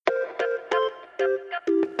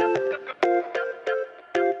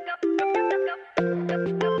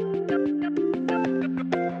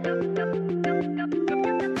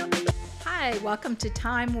welcome to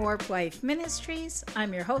Time Warp Wife Ministries.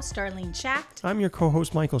 I'm your host, Darlene Schacht. I'm your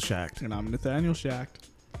co-host, Michael Schacht. And I'm Nathaniel Schacht.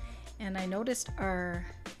 And I noticed our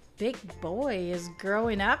big boy is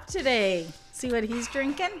growing up today. See what he's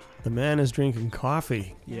drinking? The man is drinking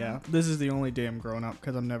coffee. Yeah, this is the only day I'm growing up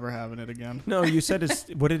because I'm never having it again. No, you said it's...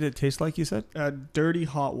 What did it taste like, you said? Dirty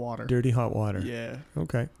hot water. Dirty hot water. Yeah.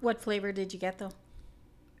 Okay. What flavor did you get, though?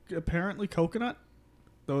 Apparently coconut,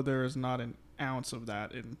 though there is not an ounce of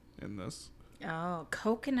that in this. Oh,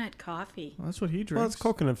 coconut coffee. Well, that's what he drinks. Well, it's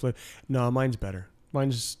coconut flavor. No, mine's better.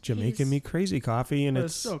 Mine's Jamaican me crazy coffee, and But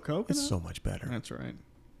it's still coconut? It's so much better. That's right.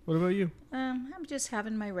 What about you? I'm just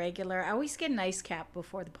having my regular. I always get an ice cap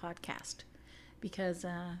before the podcast because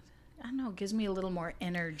I don't know, it gives me a little more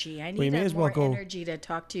energy. I need more energy to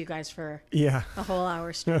talk to you guys for a whole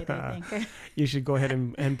hour straight, I think. You should go ahead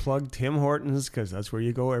and plug Tim Hortons because that's where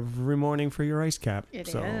you go every morning for your ice cap. It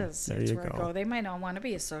so is. There it's you where go. I go. They might not want to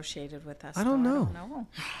be associated with us. I don't know.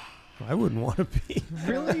 I wouldn't want to be.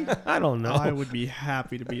 Really? I don't know. I would be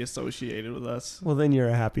happy to be associated with us. Well, then you're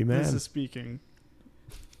a happy man. This is speaking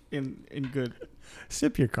in good.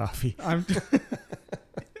 Sip your coffee.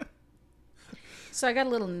 So I got a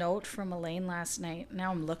little note from Elaine last night.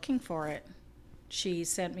 Now I'm looking for it. She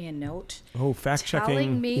sent me a note. Oh, fact-checking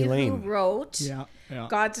telling me Elaine. who wrote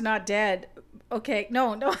God's Not Dead. Okay,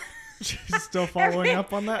 no. She's still following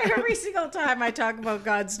up on that? Every single time I talk about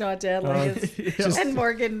God's Not Dead, and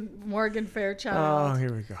Morgan Fairchild. Oh,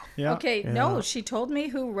 here we go. Yeah. Okay, no, she told me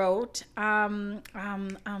who wrote The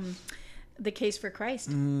Case for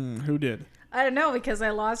Christ. Who did? I don't know because I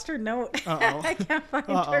lost her note. I can't find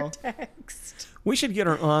her text. We should get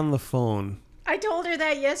her on the phone. I told her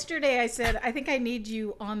that yesterday. I said, I think I need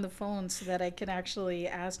you on the phone so that I can actually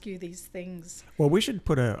ask you these things. Well, we should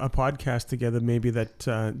put a podcast together maybe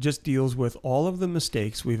that just deals with all of the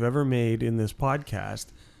mistakes we've ever made in this podcast.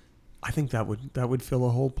 I think that would fill a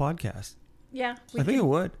whole podcast. Yeah. I think it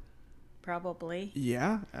would. Probably.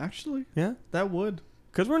 Yeah, actually. Yeah? That would.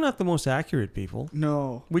 Because we're not the most accurate people.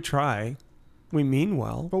 No. We try. We mean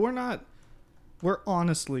well. But we're not. We're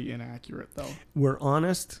honestly inaccurate, though. We're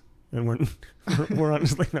honest, and we're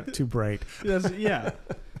honestly not too bright. Yes, yeah.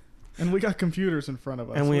 And we got computers in front of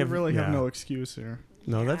us. And we really have no excuse here.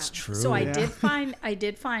 No, that's true. So I did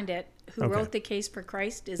find it. Who wrote The Case for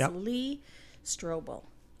Christ is Lee Strobel.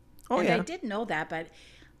 Oh, and I did know that, but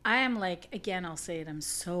I am like, again, I'll say it, I'm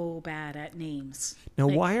so bad at names. Now,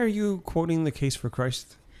 why are you quoting The Case for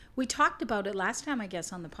Christ? We talked about it last time, I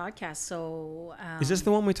guess, on the podcast. So is this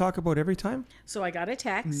the one we talk about every time? So I got a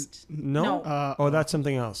text. No. That's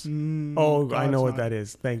something else. I know what that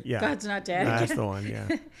is. God's Not Dead. That's the one.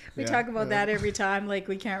 Yeah. We talk about that every time. Like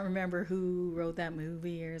we can't remember who wrote that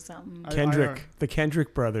movie or something. The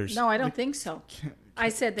Kendrick brothers. No, I don't think so. I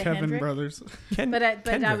said the Kevin Hendrick brothers. But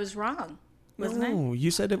I was wrong, wasn't I? No,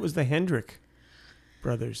 you said it was the Hendrick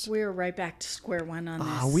brothers. We're right back to square one on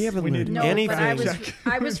this. We haven't learned anything. But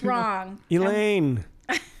I was wrong. Elaine,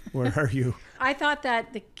 where are you? I thought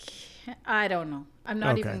that I don't know. I'm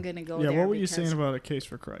not even going to go there. Yeah, what were you saying about A Case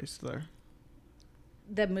for Christ there?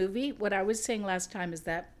 The movie, what I was saying last time is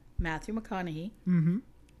that Matthew McConaughey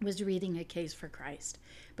was reading A Case for Christ,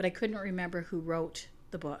 but I couldn't remember who wrote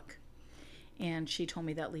the book. And she told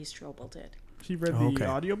me that Lee Strobel did. He read the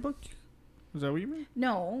audiobook? Is that what you mean?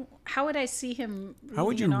 No. How would I see him How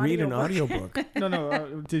would you read an audiobook?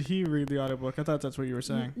 No. Did he read the audiobook? I thought that's what you were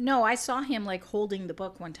saying. No, I saw him like holding the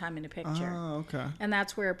book one time in a picture. Oh, okay. And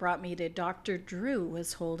that's where it brought me to Dr. Drew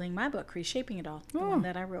was holding my book, Reshaping It All, the one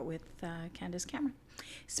that I wrote with Candace Cameron.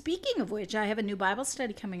 Speaking of which, I have a new Bible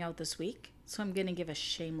study coming out this week, so I'm going to give a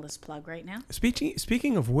shameless plug right now.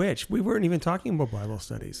 Speaking of which, we weren't even talking about Bible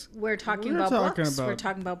studies. We're talking about books. We're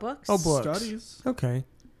talking about books. Oh, books. Studies. Okay.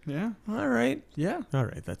 Yeah. All right. Yeah. All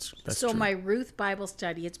right. That's so true. my Ruth Bible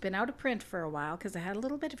study, it's been out of print for a while because I had a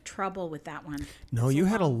little bit of trouble with that one. No, you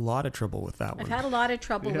had a lot of trouble with that one. I've had a lot of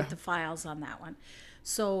trouble with the files on that one.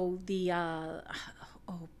 So the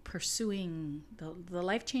pursuing the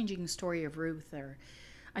life-changing story of Ruth, or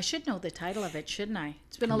I should know the title of it, shouldn't I?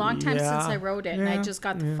 It's been a long time since I wrote it, and I just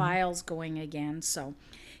got the files going again. So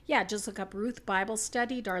yeah, just look up Ruth Bible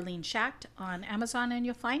Study, Darlene Schacht on Amazon, and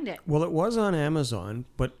you'll find it. Well, it was on Amazon,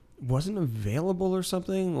 but wasn't available or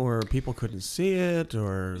something, or people couldn't see it,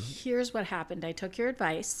 or... Here's what happened. I took your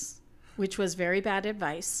advice, which was very bad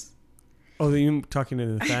advice. Oh, you talking to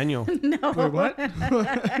Nathaniel? No. Wait, what?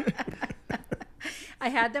 I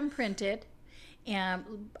had them printed,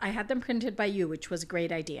 and I had them printed by you, which was a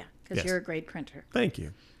great idea, because you're a great printer. Thank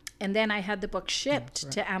you. And then I had the book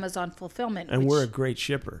shipped to Amazon Fulfillment. And we're a great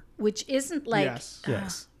shipper. Which isn't like...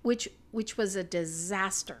 Yes. Which was a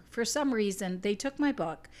disaster. For some reason, they took my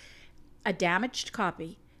book a damaged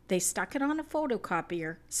copy. They stuck it on a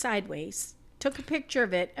photocopier sideways, took a picture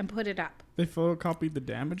of it, and put it up. They photocopied the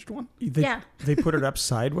damaged one? Yeah. They put it up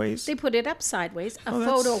sideways? They put it up sideways, a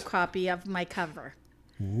photocopy of my cover.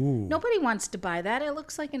 Ooh. Nobody wants to buy that. It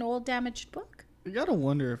looks like an old damaged book. You gotta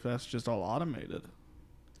wonder if that's just all automated.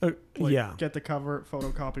 Yeah. Get the cover,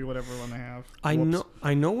 photocopy, whatever one they have.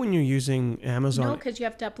 I know when you're using Amazon. No, because you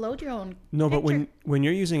have to upload your own. No, but picture. when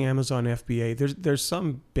you're using Amazon FBA, there's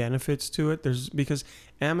some benefits to it. Because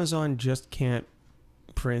Amazon just can't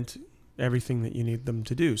print everything that you need them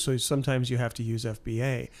to do. So sometimes you have to use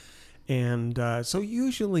FBA, and so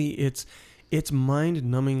usually it's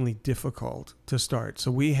mind-numbingly difficult to start. So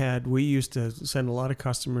we used to send a lot of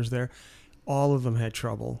customers there. All of them had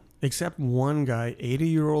trouble, except one guy,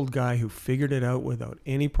 80-year-old guy, who figured it out without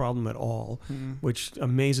any problem at all, which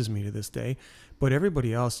amazes me to this day. But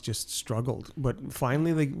everybody else just struggled. But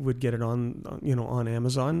finally, they would get it on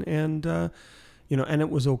Amazon, and and it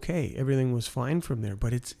was okay. Everything was fine from there.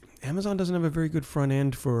 But Amazon doesn't have a very good front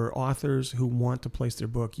end for authors who want to place their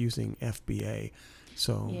book using FBA.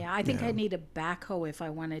 So yeah, I think I need a backhoe if I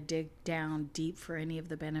want to dig down deep for any of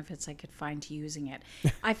the benefits I could find to using it.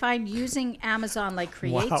 I find using Amazon like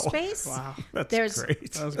CreateSpace. Wow. That's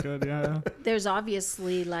great. That was good, yeah. There's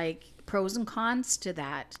obviously like pros and cons to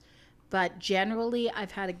that, but generally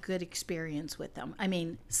I've had a good experience with them. I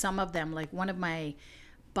mean, some of them, like one of my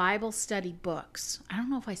Bible study books. I don't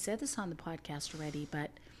know if I said this on the podcast already, but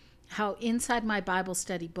how inside my Bible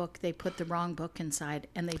study book they put the wrong book inside,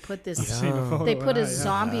 and they put this they put a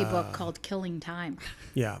zombie book called Killing Time.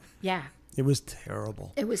 Yeah. Yeah. It was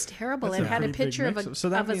terrible. It was terrible. That's It a had a pretty big picture of mix-up. a So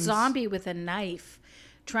that of a means- zombie with a knife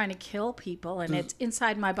trying to kill people, and it's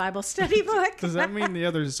inside my Bible study book. Does that mean the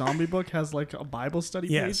other zombie book has like a Bible study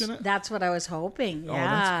Yes. page in it? That's what I was hoping. Yeah. Oh,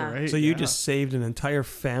 that's great. So you yeah. just saved an entire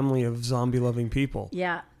family of zombie-loving people.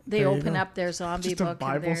 Yeah. They There you open go. up their zombie just book. a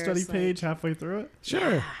Bible and study there's, page halfway through it?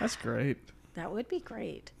 Sure. That's great. That would be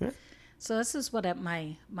great. Yeah. So this is what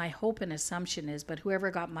my hope and assumption is. But whoever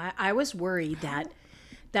got I was worried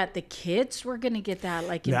that the kids were going to get that,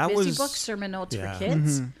 like in That Busy was- Books sermon notes yeah. for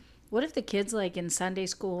kids. What if the kids like in Sunday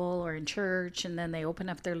school or in church, and then they open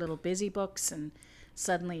up their little Busy Books, and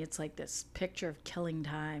suddenly it's like this picture of killing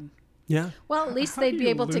time. Yeah. Well, at least How they'd do be you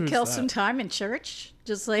able to lose kill that? some time in church,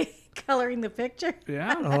 just like coloring the picture.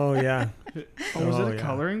 Yeah. Oh yeah. Oh, was Oh, it a yeah.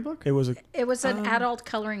 coloring book? It was a It was an adult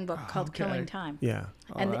coloring book called okay. Killing Time. yeah.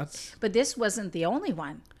 Oh, And that's but this wasn't the only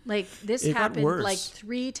one. Like this It got happened worse. like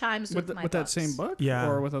 3 times with, my with that books. same book? Yeah.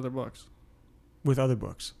 Or with other books? With other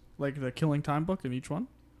books. Like the Killing Time book in each one?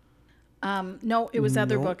 No, it was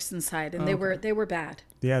other No. books inside, and Oh, they were bad.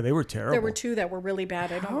 Yeah, they were terrible. There were 2 that were really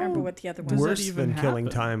bad. I don't remember what the other does ones. that Worse even than Killing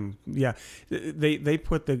happen? Time. Yeah, they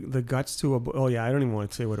put the guts to a. Oh yeah, I don't even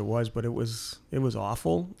want to say what it was, but it was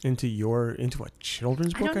awful into a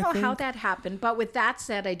children's I book. don't know think. how that happened, but with that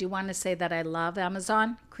said, I do want to say that I love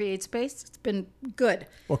Amazon CreateSpace. It's been good.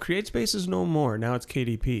 Well, CreateSpace is no more now. It's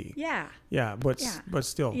KDP. Yeah. Yeah, but Yeah. but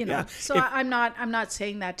still, You know, yeah. so I'm not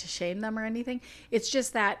saying that to shame them or anything. It's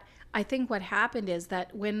just that I think what happened is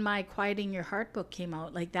that when my Quieting Your Heart book came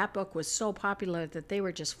out, like that book was so popular that they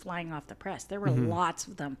were just flying off the press. There were lots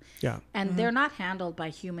of them. Yeah. And they're not handled by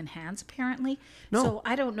human hands, apparently. No. So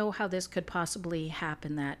I don't know how this could possibly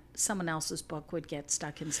happen, that someone else's book would get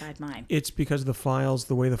stuck inside mine. It's because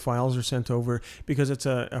the way the files are sent over, because it's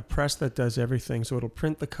a press that does everything. So it'll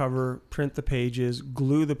print the cover, print the pages,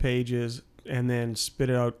 glue the pages, and then spit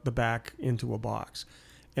it out the back into a box.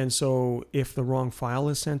 And so if the wrong file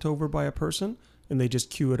is sent over by a person and they just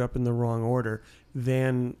queue it up in the wrong order,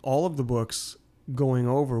 then all of the books going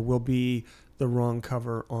over will be the wrong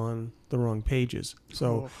cover on the wrong pages.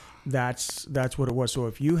 So that's what it was. So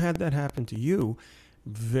if you had that happen to you,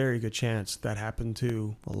 very good chance that happened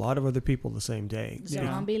to a lot of other people the same day.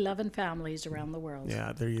 Zombie loving families around the world.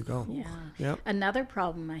 Yeah, there you go. Yeah. Yep. Another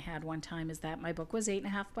problem I had one time is that my book was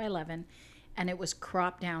 8.5 by 11, and it was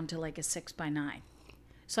cropped down to like a 6 by 9.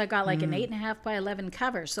 So I got like an 8.5 by 11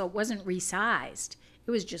 cover. So it wasn't resized.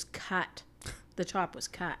 It was just cut. The top was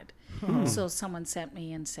cut. So someone sent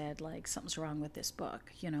me and said like something's wrong with this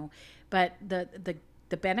book, you know. But the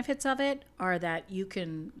benefits of it are that you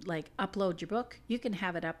can like upload your book. You can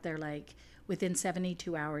have it up there like within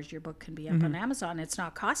 72 hours. Your book can be up on Amazon. It's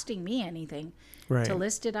not costing me anything Right. to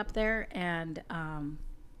list it up there, and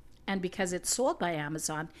because it's sold by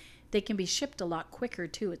Amazon, they can be shipped a lot quicker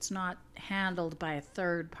too. It's not handled by a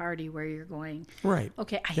third party where you're going, Right.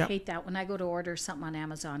 okay, I Yep. hate that when I go to order something on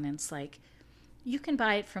Amazon and it's like, you can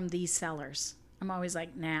buy it from these sellers. I'm always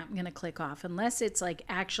like, nah, I'm going to click off. Unless it's like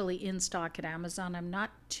actually in stock at Amazon, I'm not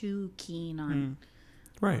too keen on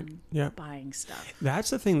Right. Yeah. buying stuff. That's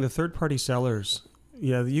the thing. The third-party sellers.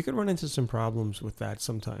 Yeah, you could run into some problems with that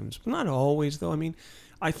sometimes, but not always. Though, I mean,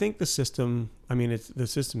 I think the system. I mean, the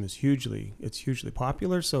system is hugely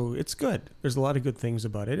popular, so it's good. There's a lot of good things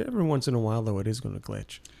about it. Every once in a while, though, it is going to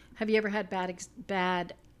glitch. Have you ever had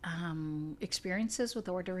bad experiences with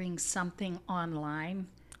ordering something online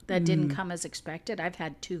that didn't come as expected? I've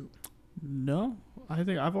had 2. No, I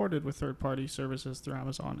think I've ordered with third-party services through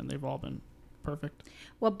Amazon, and they've all been perfect.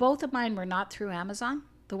 Well, both of mine were not through Amazon,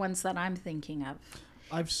 the ones that I'm thinking of.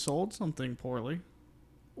 I've sold something poorly.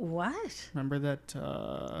 What? Remember that?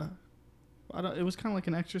 It was kind of like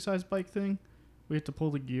an exercise bike thing. We had to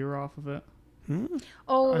pull the gear off of it.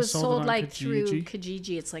 Oh, it I was sold it sold on like through Kijiji.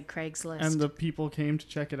 Kijiji. It's like Craigslist. And the people came to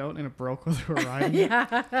check it out, and it broke while they were riding it.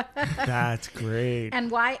 That's great. And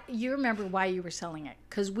why, you remember why you were selling it?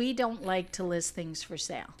 Because we don't like to list things for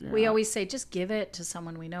sale. We Yeah. always say, just give it to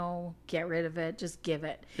someone we know, get rid of it, just give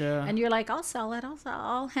it. Yeah. And you're like, I'll sell it.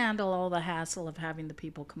 I'll handle all the hassle of having the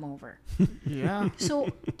people come over. Yeah. So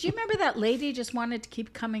do you remember that lady just wanted to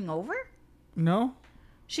keep coming over? No?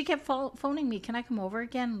 She kept phoning me, can I come over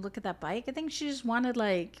again and look at that bike? I think she just wanted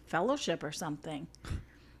like fellowship or something.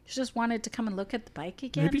 She just wanted to come and look at the bike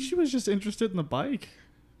again. Maybe she was just interested in the bike.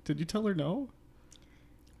 Did you tell her no?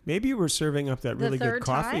 Maybe you were serving up that The really good third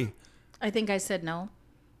coffee. time? I think I said no.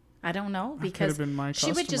 I don't know, That could because have been my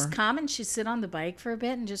she would just customer. come and she'd sit on the bike for a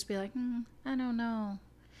bit and just be like, I don't know.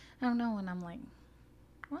 And I'm like,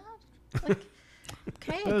 what? Like,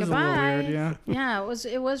 okay, That was goodbye. a little weird, yeah. Yeah,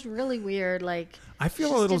 it was really weird. Like, I she feel a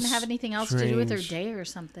just little didn't have anything else to do with her strange. day or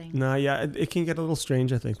something. No, yeah, it can get a little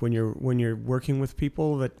strange. I think when you're working with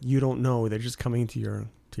people that you don't know, they're just coming to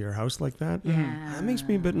your house like that. Yeah. That makes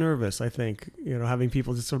me a bit nervous. I think having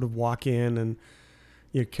people just sort of walk in and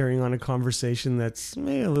you're carrying on a conversation that's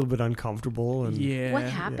maybe a little bit uncomfortable. And Yeah. What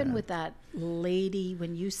happened Yeah. with that lady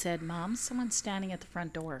when you said, Mom, someone's standing at the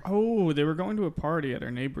front door? Oh, they were going to a party at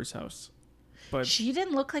our neighbor's house. But She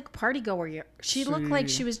didn't look like a party goer. She looked like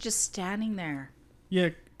See. she was just standing there. yeah,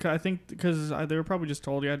 I think because they were probably just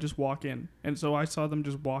told, yeah, just walk in. And so I saw them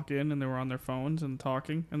just walk in, and they were on their phones and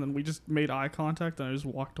talking. And then we just made eye contact, and I just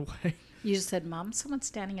walked away. You just said, Mom, someone's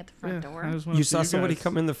standing at the front Yeah, door. I just went you up to saw somebody guys.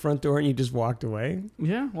 come in the front door and you just walked away.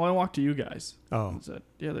 Yeah, well, I walked to you guys. Oh, And said,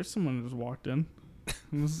 yeah, there's someone who just walked in.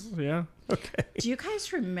 Yeah. okay. Do you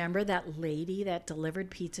guys remember that lady that delivered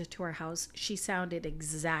pizza to our house? She sounded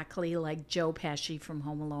exactly like Joe Pesci from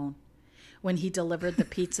Home Alone when he delivered the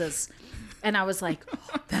pizzas. And I was like,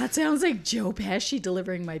 oh, that sounds like Joe Pesci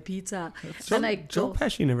delivering my pizza. And I Joe go,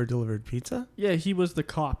 Pesci never delivered pizza. Yeah, he was the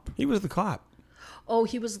cop. He was the cop. oh,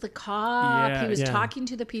 he was the cop. Yeah, he was yeah. talking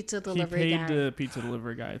to the pizza He delivery paid guy. the pizza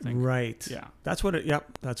delivery guy, I think. Right. Yeah. That's what it.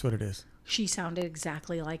 Yep. That's what it is. She sounded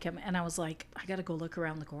exactly like him. And I was like, I got to go look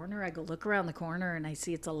around the corner. I go look around the corner and I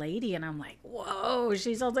see it's a lady. And I'm like, whoa,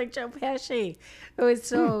 she sounds like Joe Pesci. It was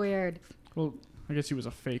so weird. Well, I guess he was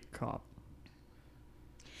a fake cop.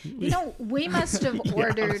 You know, we must have I'm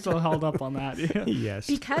ordered, still held up on that. Yeah. Yes.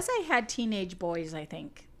 because I had teenage boys, I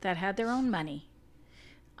think, that had their own money.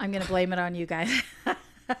 I'm going to blame it on you guys.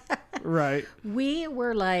 Right. We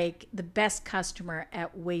were like the best customer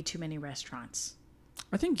at way too many restaurants.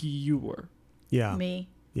 I think you were. Yeah. Me.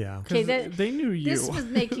 Yeah. Okay, 'Cause they knew you. This was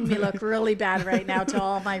making me look really bad right now to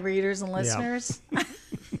all my readers and listeners.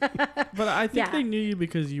 But I think Yeah. they knew you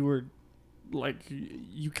because you were like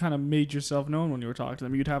you kind of made yourself known when you were talking to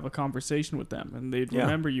them. You'd have a conversation with them and they'd Yeah.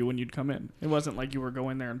 remember you when you'd come in. It wasn't like you were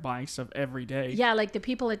going there and buying stuff every day. Yeah, like the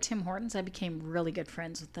people at Tim Hortons, I became really good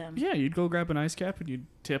friends with them. Yeah, you'd go grab an ice cap and you'd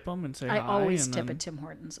tip them and say I hi. always and tip then, at Tim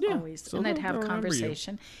Hortons, Yeah, always. so And I'd they'll have remember you.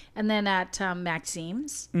 conversation. And then at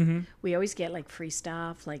Maxime's, we always get like free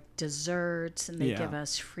stuff, like desserts, and they Yeah. give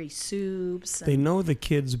us free soups. They And know the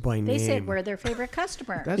kids by name. they said we're their favorite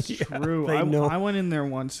customer. That's true. they know. I went in there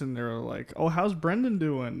once and they were like, "Oh, how's Brendan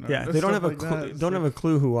doing?" Or Yeah. They don't stuff have a like clue. that. Don't have a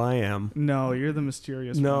clue who I am. No, you're the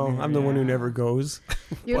mysterious No, one. here, I'm the one who yeah. never goes.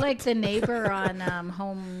 You're like the neighbor on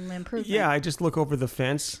Home Improvement. Yeah, I just look over the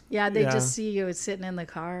fence. Yeah, they Yeah. just see you sitting in the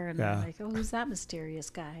car and Yeah. they're like, oh, who's that mysterious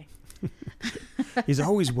guy? He's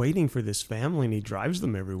always waiting for this family and he drives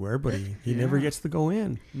them everywhere, but he never Yeah. gets to go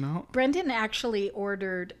in. No. Brendan actually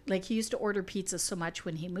ordered, like he used to order pizza so much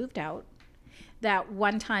when he moved out that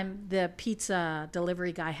one time the pizza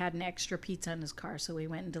delivery guy had an extra pizza in his car, so we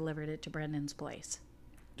went and delivered it to Brendan's place.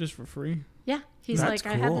 Just for free. Yeah, he's That's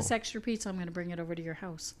like, I had cool. this extra pizza, I'm going to bring it over to your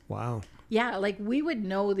house. Wow. Yeah, like we would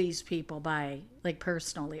know these people by, like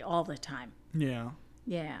personally all the time. Yeah.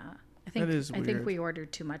 Yeah. I think, That is I think weird. we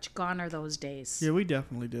ordered too much. Gone are those days. Yeah, we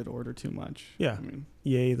definitely did order too much. Yeah. I mean,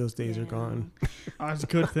 Yay, those days are Yeah. gone. that's a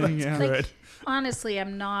good thing. Yeah. Like, Good. honestly,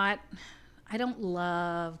 I I don't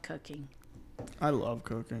love cooking. I love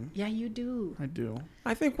cooking. Yeah, you do. I do.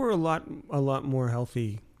 I think we're a lot more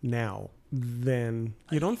healthy now than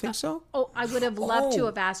you don't think so? Oh, I would have loved to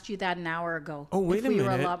have asked you that an hour ago. Oh, wait if a we were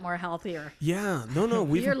minute. a lot more healthier. Yeah, no,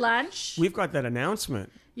 Your lunch? we've got that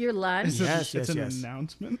announcement. Your lunch? Yes, It's an yes.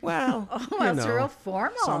 announcement. Well, Oh, you that's know. real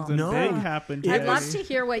formal. Something No. big happened today. I'd love to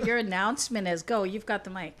hear what your announcement is. Go, you've got the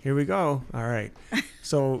mic. Here we go. All right.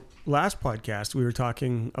 So last podcast we were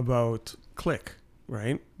talking about Click,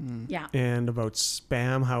 right? Yeah. And about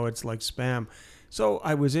spam, how it's like spam. So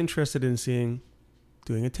I was interested in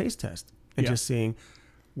doing a taste test and Yeah. just seeing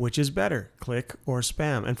which is better, Click or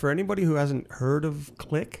spam. And for anybody who hasn't heard of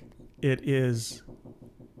Click, that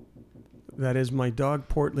is my dog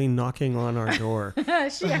Portly knocking on our door.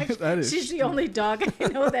 She's the only dog I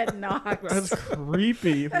know that knocks. That's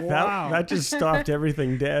creepy. Wow. That just stopped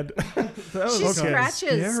everything dead. That was She kinda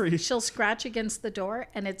scratches. scary. She'll scratch against the door,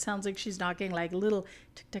 and it sounds like she's knocking like little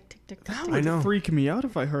tick, tick, tick, tick, tick. That tick. I would know. freak me out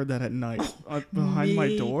if I heard that at night behind my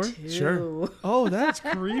Me door. too. Sure. Oh, that's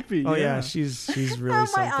creepy. Oh yeah, she's really Oh,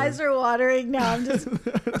 something. my eyes are watering now. I'm just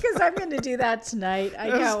because I'm going to do that tonight. I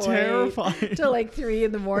That's can't terrifying. wait till like 3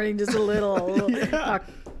 a.m. Just a little. knock.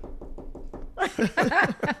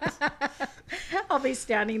 I'll be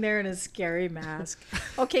standing there in a scary mask.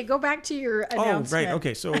 Okay, go back to your announcement. Oh, right.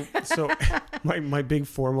 Okay. So my big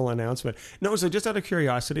formal announcement. No, so just out of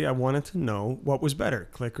curiosity, I wanted to know what was better,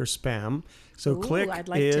 Click or spam. So Ooh, Click I'd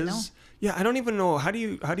like is to know. Yeah, I don't even know how do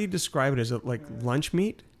you describe it? Is it like lunch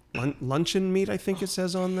meat? Luncheon meat, I think it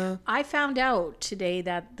says on the I found out today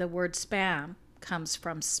that the word spam comes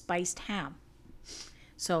from spiced ham.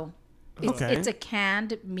 So Okay. it's a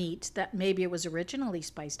canned meat that maybe it was originally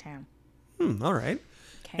spiced ham. all right.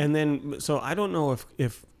 Okay. And then so I don't know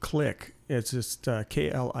if Click it's just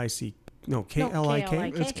KLIC no KLIK.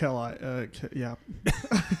 KLIK. It's yeah.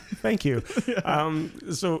 Thank you.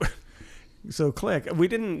 So Click, we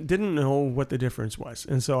didn't know what the difference was,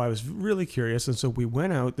 and so I was really curious, and so we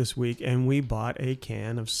went out this week and we bought a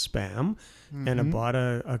can of spam, and I bought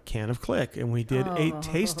a can of Click, and we did a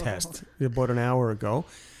taste test about an hour ago.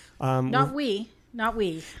 Not we.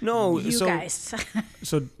 No, You so guys.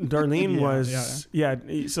 so Darlene Yeah,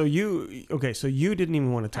 was So you didn't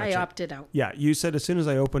even want to touch I it. opted out. Yeah, you said as soon as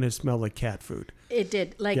I opened it smelled like cat food, It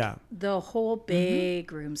did. Like Yeah. the whole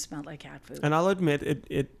big room smelled like cat food. and I'll admit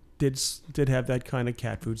it did have that kind of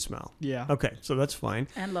cat food smell. Yeah. Okay, so that's fine.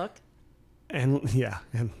 And look, And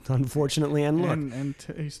unfortunately, and look, And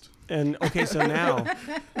taste. and okay, so now,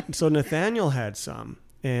 so Nathaniel had some,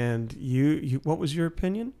 and you, what was your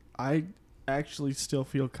opinion? I actually still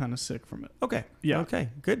feel kind of sick from it. Okay, Yeah. okay,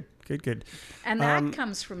 good. and that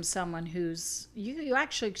comes from someone who's you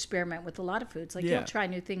actually experiment with a lot of foods. Like Yeah. you'll try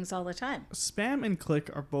new things all the time. Spam and Click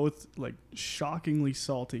are both like shockingly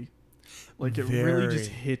salty. Like it Very. really just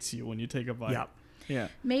hits you when you take a bite. Yeah. Yeah.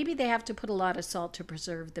 Maybe they have to put a lot of salt to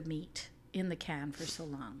preserve the meat in the can for so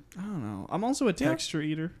long. I don't know. I'm also a texture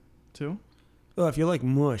eater too. Well, if you like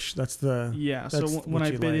mush, that's the Yeah. So That's when what I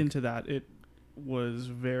you bit like. into that, it was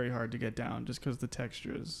very hard to get down just because the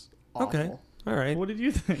texture is awful. Okay. All right. What did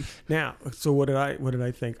you think? Now, so what did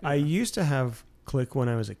I think? I used to have Click when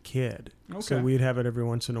I was a kid, so Okay. we'd have it every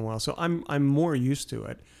once in a while. So I'm more used to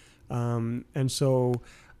it, and so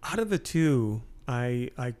out of the two,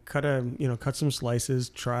 I cut some slices,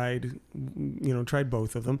 tried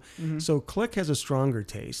both of them. Mm-hmm. So Click has a stronger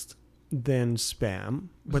taste than spam,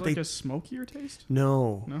 But but like they a smokier taste?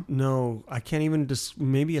 no, I can't even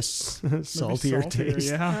maybe a saltier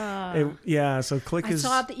taste. Yeah. So Click I is.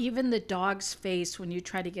 saw even the dog's face when you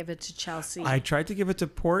tried to give it to Chelsea. I tried to give it to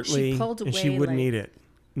Portly, pulled and she away wouldn't like- eat it.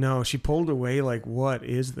 No, she pulled away like, what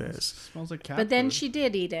is this? Smells like cat but then food. she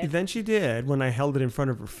did eat it. Then she did when I held it in front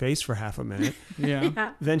of her face for half a minute. Yeah.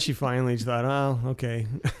 Yeah, Then she finally thought, oh, okay.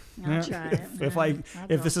 I'll Yeah. try it.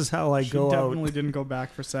 If this is how I She go out. definitely didn't go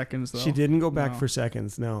back for seconds though. She didn't go back No. for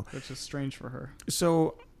seconds, no. Which is strange for her.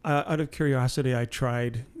 So out of curiosity, I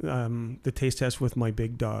tried the taste test with my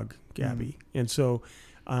big dog, Gabby. And so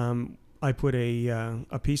I put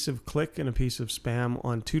a piece of Click and a piece of spam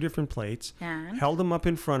on two different plates, And held them up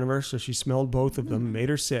in front of her so she smelled both of them, made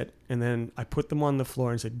her sit, and then I put them on the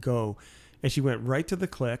floor and said, go. And she went right to the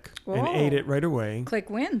Click and Whoa. ate it right away. Click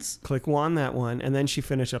wins. Click won that one, and then she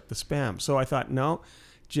finished up the spam. So I thought, no,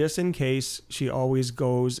 just in case she always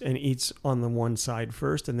goes and eats on the one side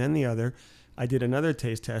first and then the other, I did another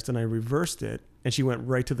taste test and I reversed it, and she went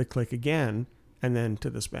right to the Click again and then to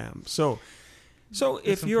the spam. So That's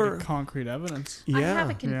if some you're, pretty concrete evidence. yeah, I have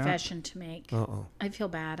a confession to make. uh-oh. I feel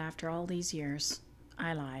bad after all these years.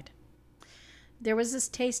 I lied. There was this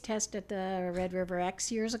taste test at the Red River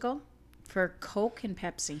X years ago for Coke and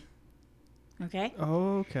Pepsi. Okay.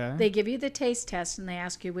 Oh, okay. They give you the taste test and they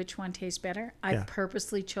ask you which one tastes better. I Yeah.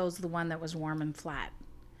 purposely chose the one that was warm and flat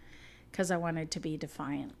because I wanted to be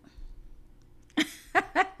defiant.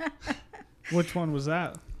 Which one was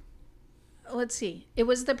that? Let's see. It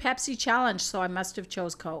was the Pepsi challenge, so I must have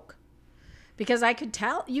chose Coke. Because I could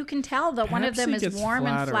tell, you can tell that one of them Pepsi is gets warm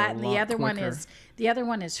and flatter flat a and the lot other quicker.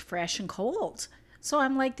 one is fresh and cold. So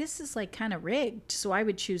I'm like, this is like kind of rigged. So I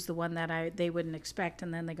would choose the one that they wouldn't expect,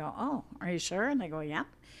 and then they go, "Oh, are you sure?" And I go, "Yeah." And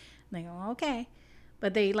they go, "Okay,"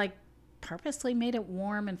 but they like purposely made it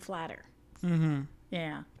warm and flatter. Mm-hmm.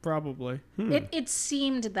 Yeah, Probably. it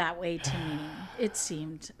seemed that way to me. It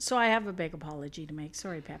seemed. So I have a big apology to make.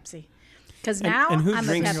 Sorry, Pepsi. Because now and who I'm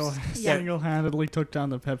drinks- a Single, Pepsi. Yeah. Single-handedly took down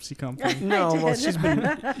the Pepsi company. No, well,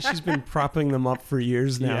 did. she's been propping them up for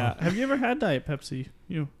years now. Yeah. Have you ever had Diet Pepsi?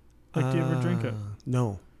 Like, do you ever drink it?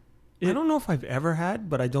 No. I don't know if I've ever had,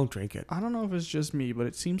 but I don't drink it. I don't know if it's just me, but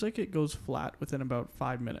it seems like it goes flat within about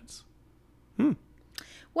 5 minutes.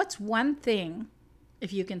 What's one thing,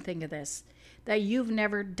 if you can think of this, that you've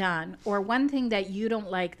never done, or one thing that you don't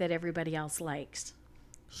like that everybody else likes?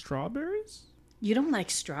 Strawberries? You don't like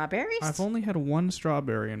strawberries? I've only had one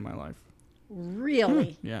strawberry in my life.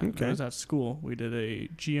 Really? Yeah, Okay. it was at school. We did a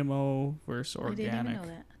GMO versus I didn't even organic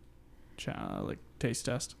know that. like taste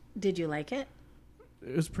test. Did you like it?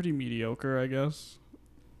 It was pretty mediocre, I guess.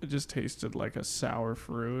 It just tasted like a sour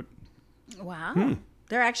fruit. Wow.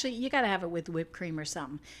 They're actually, you got to have it with whipped cream or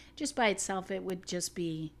something. Just by itself, it would just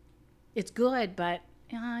be, it's good, but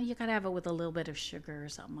you got to have it with a little bit of sugar or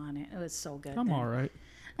something on it. It was so good. I'm then. all right.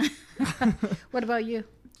 What about you?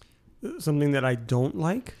 Something that I don't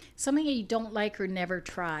like? Something you don't like or never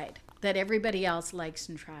tried that everybody else likes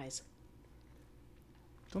and tries?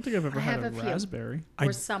 Don't think I've ever I had have a a few. raspberry.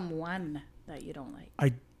 Or someone that you don't like?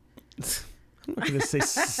 I'm not going to say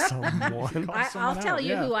someone. Call I'll someone tell out,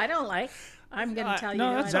 you yeah. who I don't like. I'm going to tell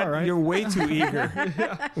no, you who that's I all don't right. You're way too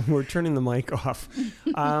eager. We're turning the mic off.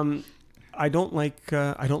 I don't like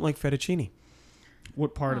fettuccine.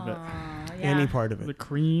 What part of it? Aw, yeah. Any part of The it.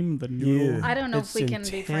 cream, the noodle. Yeah. I don't know It's if we can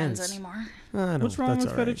be friends intense. anymore. I don't- What's wrong that's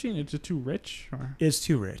with all right. fettuccine? It's just too rich? Or? It's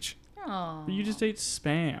too rich. Oh. You just ate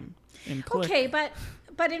Spam and Click. Okay, but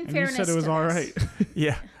in and you fairness said it was to all this- right.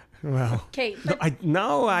 Yeah. Well, Okay, but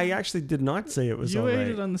I actually did not say it was You all ate right.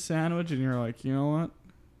 it on the sandwich and you're like, you know what?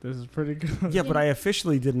 This is pretty good. Yeah, but I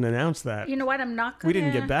officially didn't announce that. you know what? I'm not going We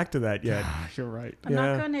didn't get back to that yet. You're right. I'm not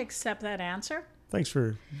Yeah. going to accept that answer. Thanks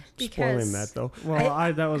for Because- spoiling that, though.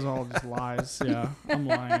 Well, that was all just lies. Yeah, I'm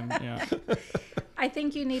lying. Yeah. I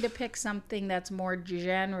think you need to pick something that's more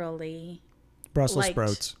generally Brussels liked,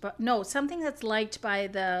 sprouts. but no, something that's liked by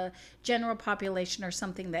the general population or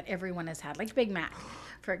something that everyone has had, like Big Mac,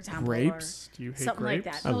 for example. Grapes? Do you hate something grapes?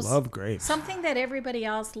 like that. I No, love grapes. Something that everybody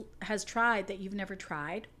else has tried that you've never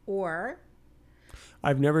tried, or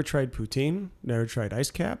I've never tried poutine, never tried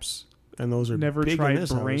ice caps, and those are Never big in tried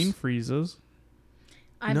this brain house. freezes.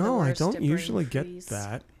 I'm the No, I worst don't at brain usually get freeze.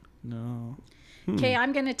 that. No. Okay,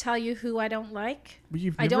 I'm going to tell you who I don't like. But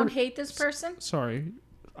you've I don't never- hate this person. Sorry,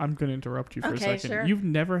 I'm going to interrupt you for Okay, a second. sure. You've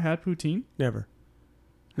never had poutine? Never.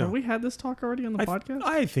 No. Have we had this talk already on the podcast?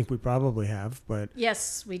 I think we probably have, but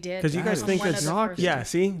Yes, we did. 'Cause you guys on think one of it's the not- first- yeah,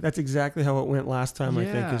 see, that's exactly how it went last time. I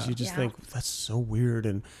think is Yeah. you just Yeah. think that's so weird,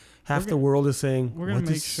 and half We're the world is saying, we're gonna "What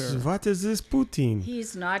make is- sure." What is this poutine?"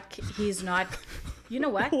 He's not. You know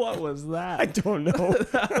what? What was that? I don't know.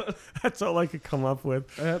 That's all I could come up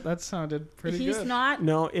with. That sounded pretty He's good. not.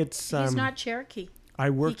 No, it's He's not Cherokee. I He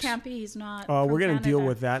worked. can't be. He's not. Oh, from we're gonna deal Canada.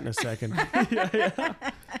 with that in a second.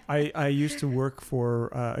 I used to work for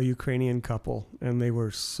a Ukrainian couple, and they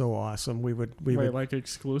were so awesome. We would Wait, like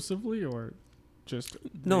exclusively or just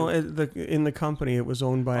no in the company it was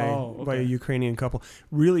owned by by a okay. Ukrainian couple.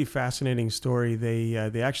 Really fascinating story. They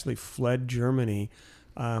actually fled Germany.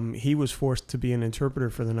 He was forced to be an interpreter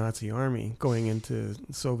for the Nazi army going into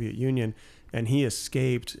the Soviet Union, and he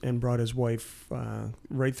escaped and brought his wife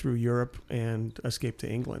right through Europe and escaped to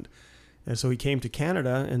England. And so he came to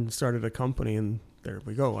Canada and started a company, and there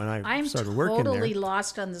we go. And I I'm started working totally there.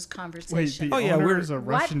 lost on this Wait, conversation. the Oh, yeah, owner we're- is a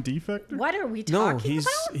What? Russian defector? What are we No, talking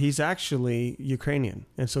about? he's actually Ukrainian,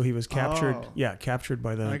 and so he was captured. Oh. Yeah, captured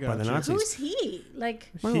by I the gotcha. Nazis. Who's he?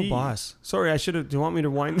 Like, My little He- boss. Sorry, I should have. Do you want me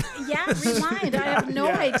to wind? yeah, rewind. I have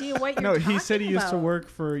no idea what you're No, talking he said he used to about. work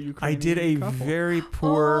for a Ukrainian I did a couple. very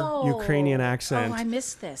poor Oh. Ukrainian accent. Oh, I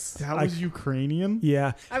missed this. That was Ukrainian?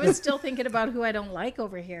 Yeah. I was still thinking about who I don't like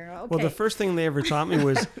over here. Okay. Well, the first thing they ever taught me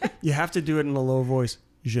was you have to do it in a low voice.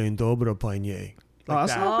 Dzień dobry, panie. Oh,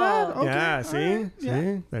 that's that. not bad. Okay, Yeah, all see? right, yeah.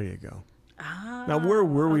 See? There you go. Ah, Now, where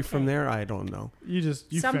were we from okay. there? I don't know. You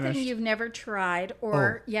Something finished. you've never tried,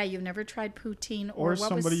 or yeah, you've never tried poutine, Or what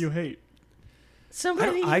somebody was, you hate.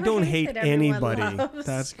 Somebody I don't hate that everyone anybody. loves.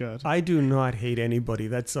 That's good. I do not hate anybody.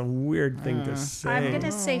 That's a weird thing to say. I'm going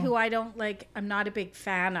to say who I don't like, I'm not a big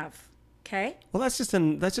fan of. Okay? Well, that's just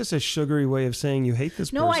a sugary way of saying you hate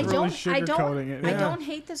this No, I person. Really don't. I don't. sugarcoating it, I yeah. don't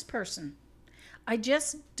hate this person. I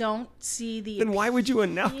just don't see the. Then why would you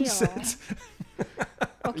announce appeal. it?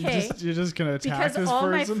 Okay. You're just gonna attack Because this all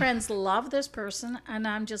person. my friends love this person, and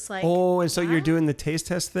I'm just like, Oh, and so you're what? doing the taste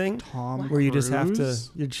test thing Tom where you just have to,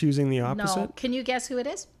 Cruise? you're choosing the no. opposite? Can you guess who it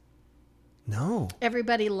is? No.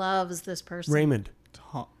 Everybody loves this person. Raymond.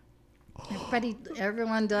 Tom.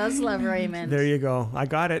 Everyone does love Raymond. There you go. I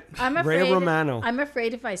got it. I'm afraid. Ray Romano. I'm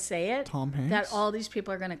afraid if I say it, Tom Hanks? that all these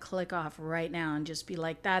people are going to click off right now and just be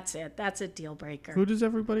like, "That's it. That's a deal breaker." Who does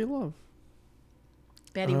everybody love?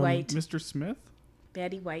 Betty White. Mr. Smith?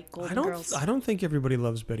 Betty White. Golden I Girls. don't think everybody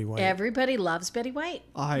loves Betty White. Everybody loves Betty White.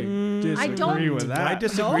 I disagree don't- with that. I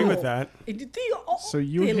disagree No. with that. So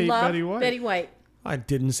you They hate love Betty White? Betty White. I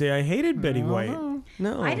didn't say I hated Betty White. no.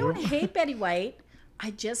 No. I don't hate Betty White.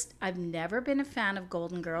 I've never been a fan of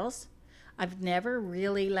Golden Girls. I've never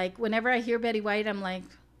really, like, whenever I hear Betty White, I'm like,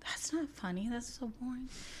 that's not funny. That's so boring.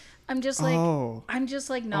 I'm just like,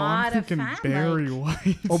 I'm not a thinking fan. Barry Like,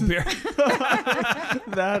 White. Oh, Barry.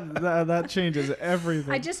 that changes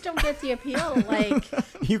everything. I just don't get the appeal. Like,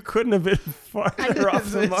 You couldn't have been farther off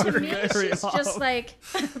the to mark. me, she's just like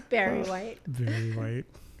Barry White. Barry White.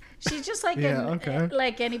 She's just like, Yeah, okay.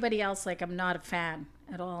 like anybody else. Like, I'm not a fan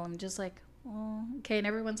at all. I'm just like, oh, okay. And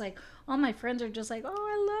everyone's like, all my friends are just like, oh,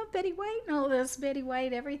 I love Betty White and all this Betty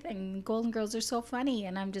White, everything. Golden Girls are so funny.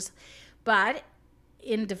 And I'm just, but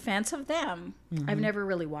in defense of them, I've never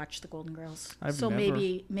really watched the Golden Girls. I've so never.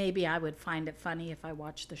 maybe I would find it funny if I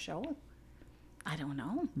watched the show. I don't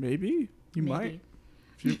know. Maybe. You Maybe. might.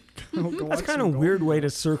 If you go That's watch kind some of a weird Golden way to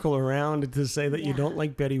Girls. circle around to say that you Yeah. don't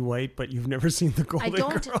like Betty White, but you've never seen the Golden I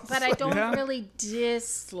don't, Girls. but I don't Yeah. really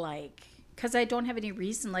dislike, because I don't have any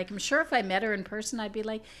reason. Like, I'm sure if I met her in person, I'd be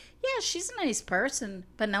like, yeah, she's a nice person.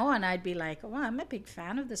 But no one, I'd be like, oh, I'm a big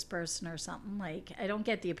fan of this person or something. Like, I don't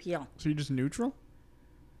get the appeal. So you're just neutral?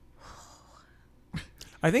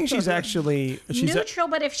 I think she's actually she's Neutral,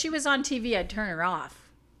 but if she was on TV, I'd turn her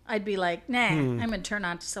off. I'd be like, nah, I'm going to turn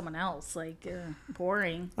on to someone else. Like,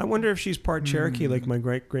 boring. I wonder if she's part Cherokee like my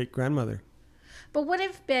great grandmother. But what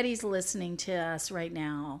if Betty's listening to us right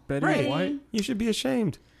now? Betty Right. White? You should be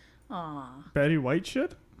ashamed. Aw. Betty White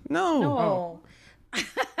shit? No, No.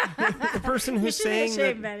 the person You who's should be saying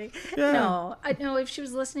ashamed, that. Betty. Yeah. No, I know if she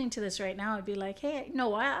was listening to this right now, I'd be like, hey,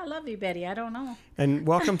 no, I love you, Betty. I don't know. And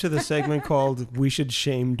welcome to the segment called "We Should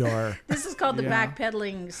Shame Dar." This is called the Yeah.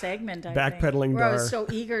 backpedaling segment. I Backpedaling think, where I Dar. was so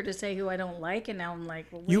eager to say who I don't like, and now I'm like,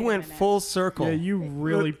 well, You wait a went minute. full circle. Yeah, you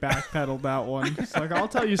really backpedaled that one. It's like, I'll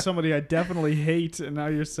tell you somebody I definitely hate, and now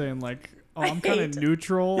you're saying, like, oh, I'm kind hate. of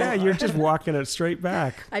neutral. Yeah, you're just walking it straight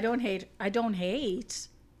back. I don't hate.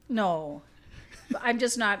 No, But I'm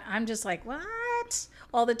just not. I'm just like, what?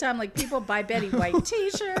 All the time, like, people buy Betty White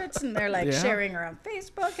T-shirts and they're like Yeah. sharing her on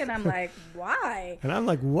Facebook, and I'm like, why? And I'm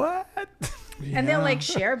like, what? And they'll Yeah. like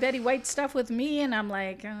share Betty White stuff with me, and I'm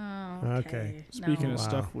like, oh, okay. Okay. Speaking no. of Wow.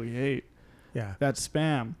 stuff we hate, Yeah. that's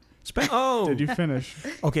spam. Oh, Did you finish?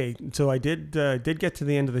 okay. So I did get to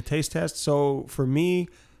the end of the taste test. So for me,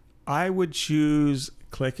 I would choose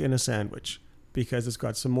Click in a sandwich because it's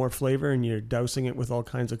got some more flavor and you're dousing it with all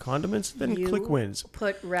kinds of condiments. Then You Click wins.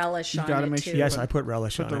 Put relish You on gotta it make too. sure Yes, Put- I put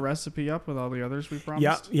relish Put on the it. recipe up with all the others we Yeah,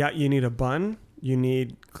 promised. yeah. You need a bun. You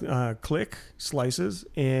need Click slices,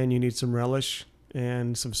 and you need some relish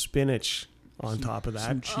and some spinach on top of that.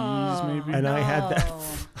 Some cheese, Oh, maybe. And I had that. no.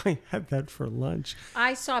 I had that for lunch.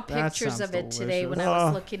 I saw That pictures sounds of it today when I delicious.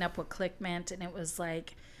 was Oh. looking up what Click meant, and it was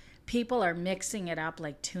like people are mixing it up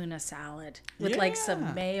like tuna salad with like Yeah.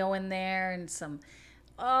 some mayo in there and some.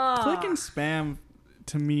 Oh, Click and spam,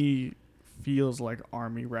 to me, feels like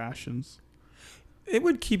army rations. It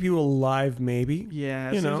would keep you alive, maybe. Yeah,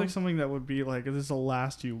 it You seems know. like something that would be like, this will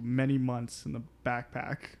last you many months in the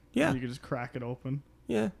backpack. Yeah. And you could just crack it open,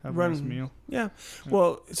 Yeah, have a nice meal. Yeah.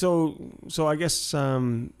 Well, so I guess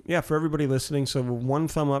yeah, for everybody listening, so one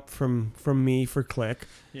thumb up from me for Click,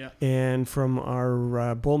 Yeah. and from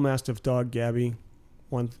our bull mastiff dog Gabby,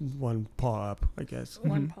 one paw up, I guess.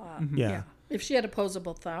 one paw. Yeah. If she had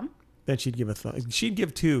opposable thumb, Then she'd give a thumb. She'd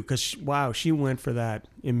give two because she went for that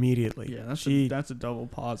immediately. Yeah, she that's a double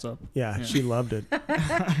pause up. yeah, she loved it.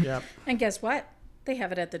 Yep. and guess what? They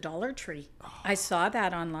have it at the Dollar Tree. I saw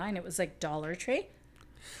that online. It was like Dollar Tree,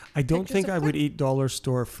 I don't Pictures think of I would Click. eat dollar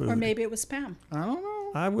store food. or maybe it was spam. I don't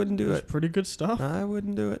know. I wouldn't do It's it. pretty good stuff. I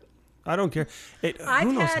wouldn't do it. I don't care. Who I've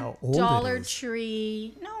knows had how old Dollar it is?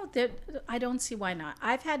 Tree. No, that I don't see why not.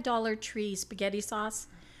 I've had Dollar Tree spaghetti sauce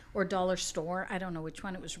or dollar store. I don't know which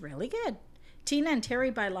one. It was really good. Tina and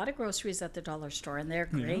Terry buy a lot of groceries at the dollar store, and they're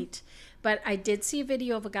great. But I did see a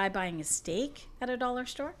video of a guy buying a steak at a dollar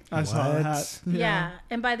store. I saw What? that. Yeah.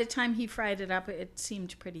 And by the time he fried it up, it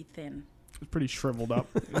seemed pretty thin. It's pretty shriveled up.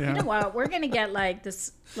 Yeah. You know what? We're going to get like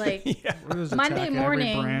this, like We're just Monday attacking every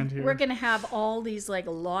brand morning, here. we're going to have all these like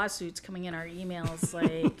lawsuits coming in our emails. Like,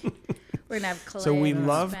 we're going to have So we Click,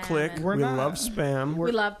 love spam, Click. and- We're We not- love spam.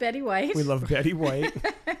 We love Betty White. We love Betty White.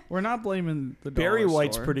 We're not blaming the Barry dollar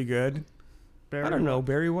White's store. pretty good. Barry I don't know.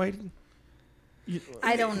 Barry White?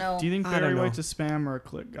 I don't know. Do you think I don't Barry know. White's a spam or a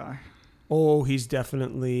Click guy? Oh, he'd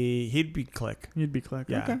be Click. He'd be Click.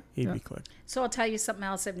 Yeah, Okay. he'd Yeah. be Click. So I'll tell you something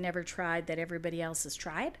else I've never tried that everybody else has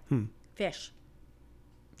tried. Fish.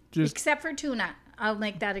 Just Except for tuna. I'll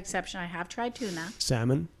make that exception. I have tried tuna.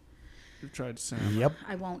 Salmon. you've tried salmon. Yep.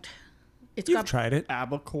 I won't. It's You've got tried it.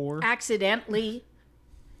 Albacore. accidentally.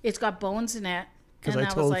 It's got bones in it. Because And I I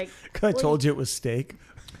was told, like, I told you it was steak.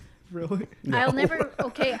 Really? I'll never.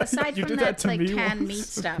 Okay, aside You from did that that, to like me canned once. meat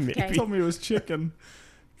stuff. Maybe. Okay. You told me it was chicken.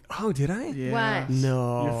 Oh, did I? Yeah. What?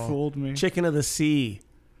 No. You fooled me. Chicken of the sea.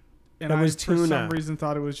 And That I, was for some tuna. reason,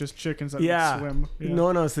 thought it was just chickens that Yeah. would swim. Yeah.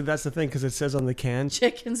 No, so that's the thing because it says on the can.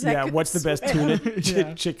 Chickens. That Yeah, could what's the best swim. tuna?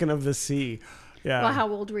 Yeah. Chicken of the sea. Yeah. Well, how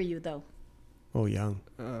old were you though? Oh, young.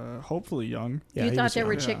 Hopefully young. Yeah, you he thought was there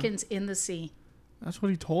were young. Yeah. chickens in the sea. That's what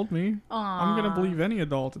he told me. I'm gonna believe any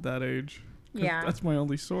adult at that age. 'Cause Yeah. That's my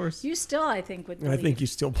only source. You still, I think, would. I Believe. think you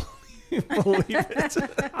still believe it.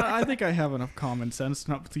 I think I have enough common sense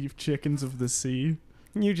to not believe chickens of the sea.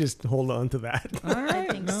 You just hold on to that. All I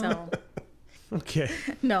right. think no. so. Okay.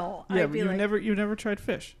 No, Yeah, I'd but be you like, never tried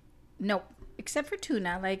fish. no, except for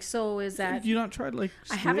tuna. Like, so is that? Have you not tried like?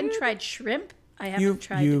 I haven't squid? tried shrimp. I haven't You've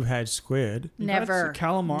tried. had squid. You've had Never.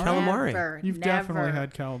 calamari. Calamari. Never. You've never. definitely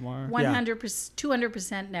had calamari. 100%,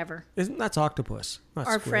 200% never. Isn't that's octopus? Not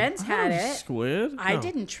Our squid. friends had Oh, it. Squid. I No.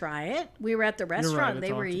 didn't try it. We were at the right, restaurant. it's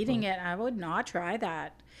They were eating octopus. it. I would not try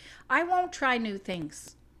that. I won't try new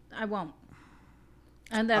things. I won't.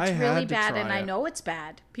 And that's I really had to bad. And try I it. know it's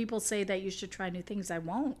bad. People say that you should try new things. I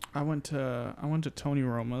won't. I went to Tony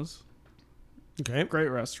Roma's. Okay. Great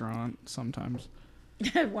restaurant sometimes.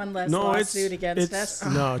 One less No, it's lawsuit against it's us.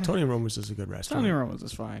 no. Tony Roma's is a good restaurant. Tony Roma's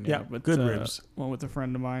is fine. Yeah, Yeah, but good ribs. Went with a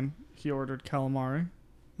friend of mine. He ordered calamari,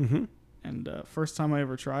 Mm-hmm. and first time I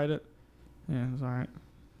ever tried it. Yeah, it was all right.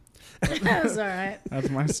 That's all right. That's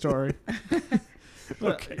my story.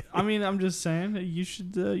 But, Okay. I mean, I'm just saying that you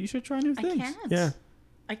should try new I things. can't. Yeah.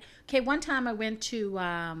 Okay, one time I went to,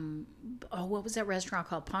 what was that restaurant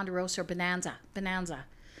called? Ponderosa or Bonanza. Bonanza.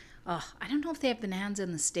 Oh, I don't know if they have Bonanza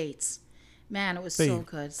in the States. Man, it was They- so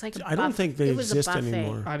good. It's like a I don't buff- think they it was a exist buffet.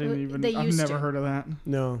 anymore. I didn't even. They I've used never to. heard of that.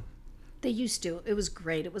 No. They used to. It was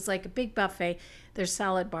great. It was like a big buffet. Their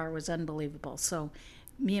salad bar was unbelievable. So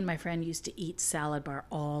me and my friend used to eat salad bar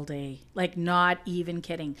all day. Like, not even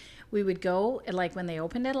kidding. We would go, like, when they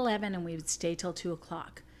opened at 11 and we would stay till 2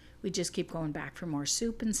 o'clock. We'd just keep going back for more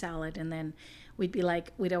soup and salad. And then we'd be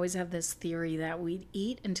like, we'd always have this theory that we'd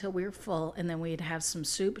eat until we were full and then we'd have some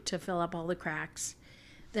soup to fill up all the cracks.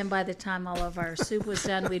 Then by the time all of our soup was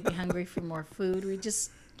done, we'd be hungry for more food. We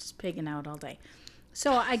just pigging out all day.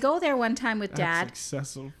 So I go there one time with Dad. That's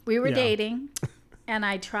excessive. We were Yeah. dating, and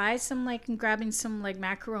I try some, like, and grabbing some, like,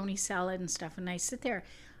 macaroni salad and stuff. And I sit there.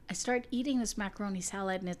 I start eating this macaroni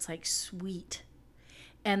salad, and it's, like, sweet.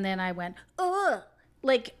 And then I went, ugh.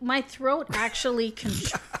 Like, my throat actually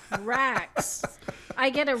contracts. I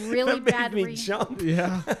get a really That made bad me jump.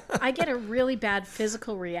 Yeah. I get a really bad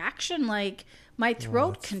physical reaction. Like, my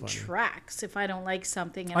throat that's funny. contracts if I don't like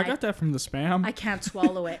something, and I got that from the spam. I can't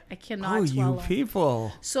swallow it. I cannot Oh, swallow. you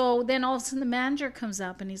people. So then all of a sudden the manager comes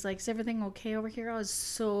up and he's like, "Is everything okay over here?" I was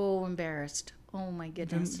so embarrassed. Oh my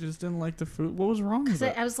goodness. Didn't like the food. What was wrong with Because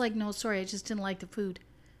it? I was like, "No, sorry, I just didn't like the food."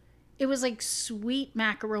 It was like sweet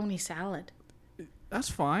macaroni salad. That's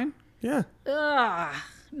fine. Yeah. Ugh,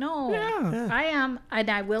 no. Yeah. I am, and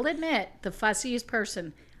I will admit, the fussiest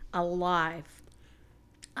person alive.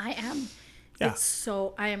 I am. Yeah.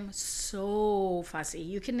 I am so fussy.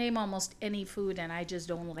 You can name almost any food, and I just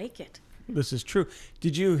don't like it. This is true.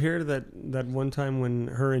 Did you hear that one time when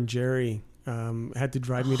her and Jerry had to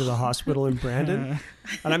drive me to the hospital in Brandon?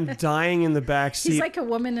 And I'm dying in the back seat. He's like a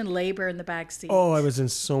woman in labor in the back seat. Oh, I was in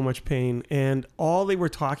so much pain. And all they were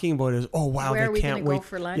talking about is, oh, wow, Where are they we can't gonna go wait.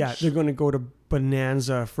 for lunch? Yeah, they're going to go to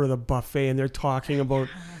Bonanza for the buffet. And they're talking about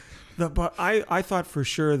but I thought for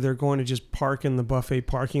sure they're going to just park in the buffet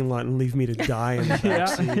parking lot and leave me to die in the back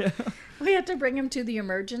seat. Yeah. We had to bring him to the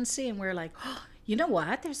emergency, and we're like, oh, You know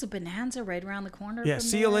what? There's a Bonanza right around the corner. Yeah, from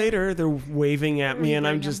see you there. later. They're waving at me, and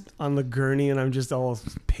I'm Waving just on the gurney, and I'm just all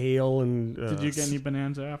pale. And Did you get any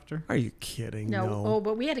Bonanza after? Are you kidding? No. Oh,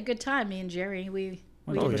 but we had a good time. Me and Jerry. We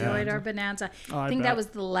Oh, enjoyed yeah. our Bonanza. Oh, I I think bet. that was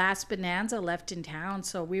the last Bonanza left in town,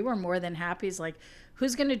 so we were more than happy. It's like,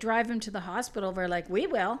 who's going to drive him to the hospital? We're like, we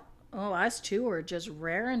will. Oh, us too were just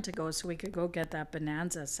raring to go so we could go get that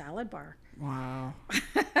Bonanza salad bar. Wow.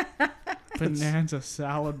 Bonanza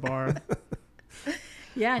salad bar.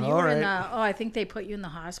 Yeah, and you All were in right. the, I think they put you in the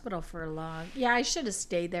hospital for a long. Yeah, I should have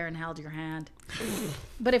stayed there and held your hand.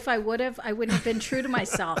 But if I would have, I wouldn't have been true to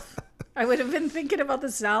myself. I would have been thinking about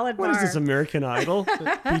the salad bar. What is this, American Idol?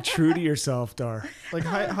 Be true to yourself, Dar. Like,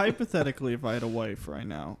 hypothetically, if I had a wife right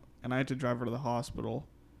now and I had to drive her to the hospital,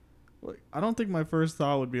 like, I don't think my first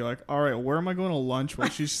thought would be like, all right, where am I going to lunch while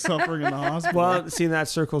she's suffering in the hospital? Well, see, that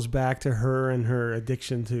circles back to her and her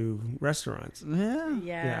addiction to restaurants. Yeah.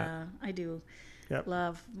 Yeah, I do Yep.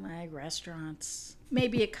 love my restaurants.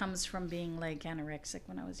 Maybe it comes from being like anorexic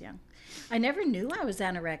when I was young. I never knew I was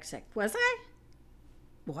anorexic. Was I?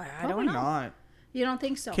 Well, I Probably don't know. not. You don't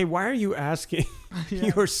think so? Okay, why are you asking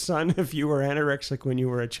Yeah. your son if you were anorexic when you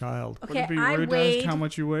were a child? Would Okay, it be I rude to ask weighed. how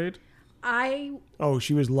much you weighed? I Oh,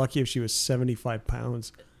 she was lucky if she was 75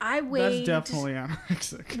 pounds. weighed. That's definitely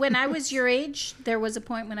anorexic. When I was your age, there was a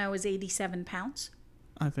point when I was 87 pounds.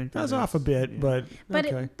 I think That was is- off a bit, yeah. but But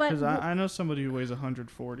okay. Because I know somebody who weighs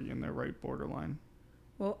 140 and they're right borderline.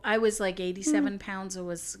 well, I was like 87 pounds.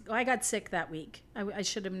 I got sick that week. I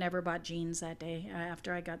should have never bought jeans that day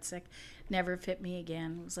after I got sick. Never fit me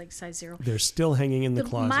again. It was like size 0. They're still hanging in the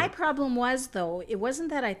closet. My problem was, though, it wasn't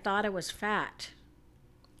that I thought I was fat.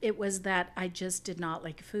 It was that I just did not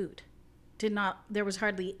like food. There was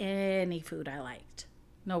hardly any food I liked.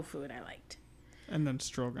 No food I liked. And then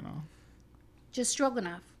stroganoff. Just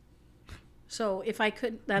stroganoff. So if I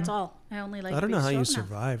could, that's all. I only liked I don't know how beef you stroganoff.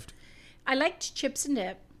 survived. I liked chips and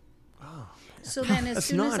dip. So then as That's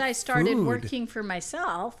soon as not I started food. working for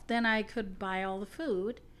myself, then I could buy all the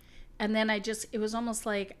food. And then it was almost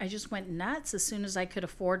like I just went nuts. As soon as I could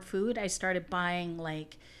afford food, I started buying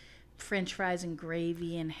like French fries and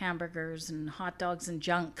gravy and hamburgers and hot dogs and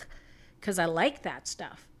junk because I like that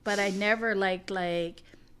stuff. But I never liked, like,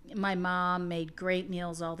 my mom made great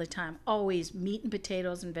meals all the time. Always meat and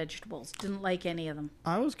potatoes and vegetables. Didn't like any of them.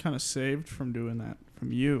 I was kind of saved from doing that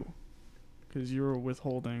from you. Because you were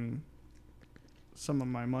withholding some of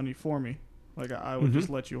my money for me. Like, I would just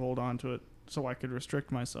let you hold on to it so I could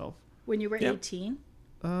restrict myself. When you were Yep. 18,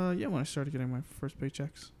 Yeah, when I started getting my first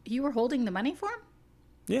paychecks. you were holding the money for him?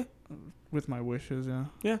 Yeah, With my wishes, yeah.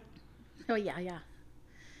 yeah. Oh, yeah.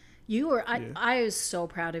 You were, Yeah. I was so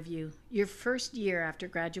proud of you. Your first year after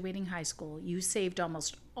graduating high school, you saved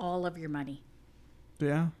almost all of your money.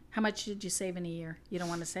 Yeah. How much did you save in a year? You don't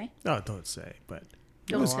want to say? Oh, don't say, but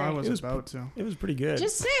Don't Oh, say. I was It was about to. it was pretty good.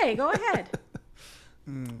 Just say. Go ahead.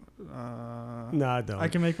 Nah, don't. I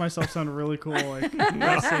can make myself sound really cool. Like,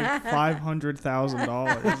 I saved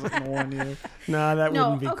 $500,000 in 1 year. Nah, that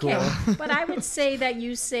No, wouldn't be okay. cool. But I would say that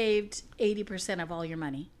you saved 80% of all your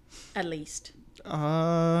money, at least.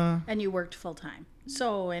 And you worked full time.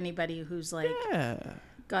 So anybody who's like Yeah.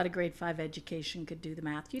 got a grade 5 education could do the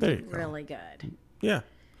math. You There did you go. really good. Yeah.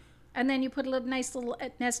 And then you put a nice little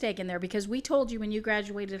nest egg in there because we told you when you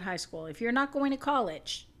graduated high school, if you're not going to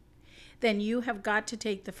college, then you have got to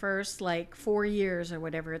take the first like 4 years or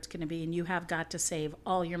whatever it's going to be, and you have got to save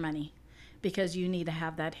all your money because you need to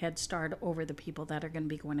have that head start over the people that are going to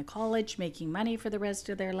be going to college, making money for the rest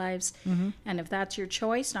of their lives. And if that's your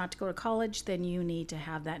choice, not to go to college, then you need to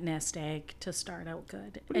have that nest egg to start out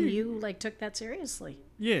good. And you like took that seriously.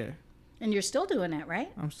 Yeah. And you're still doing it,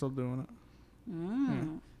 right? I'm still doing it. Yeah.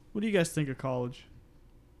 What do you guys think of college?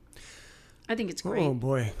 I think it's great. Oh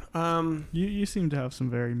boy. You seem to have some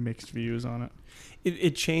very mixed views on it.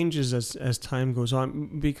 It changes as time goes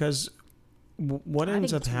on because what I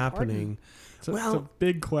ends think up it's happening. It's a Well,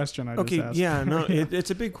 big question I just Okay, asked. yeah, no,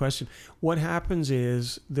 it's a big question. What happens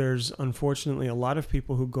is there's unfortunately a lot of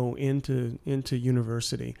people who go into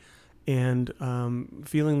university and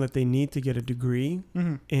feeling that they need to get a degree,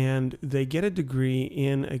 and they get a degree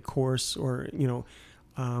in a course or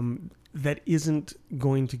that isn't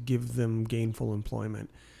going to give them gainful employment.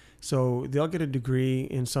 So they'll get a degree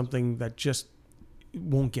in something that just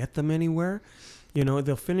won't get them anywhere.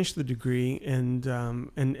 They'll finish the degree and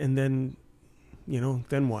then.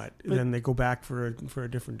 Then what? But then they go back for a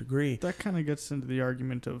different degree. That kind of gets into the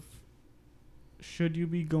argument of, should you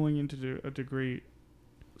be going into a degree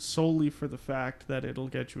solely for the fact that it'll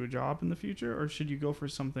get you a job in the future, or should you go for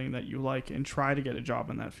something that you like and try to get a job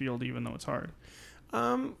in that field even though it's hard?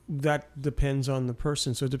 That depends on the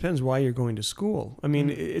person. So it depends why you're going to school. I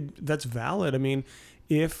mean, that's valid. I mean,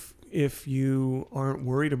 if you aren't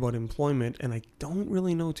worried about employment, and I don't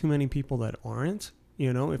really know too many people that aren't,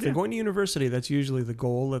 if they're going to university, that's usually the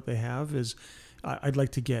goal that they have is, I'd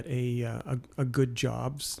like to get a good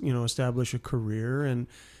job, establish a career, and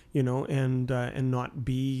not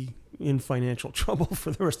be in financial trouble for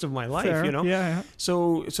the rest of my life. Fair. Yeah.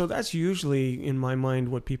 So that's usually in my mind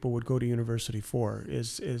what people would go to university for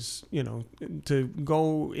is to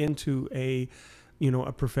go into a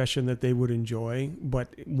profession that they would enjoy, but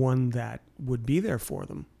one that would be there for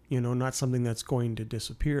them. Not something that's going to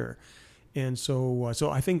disappear. And so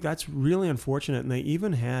I think that's really unfortunate. And they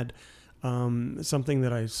even had something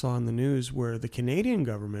that I saw in the news where the Canadian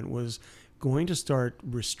government was going to start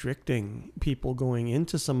restricting people going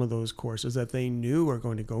into some of those courses that they knew are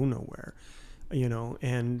going to go nowhere,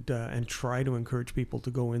 and try to encourage people to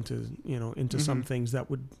go into some things that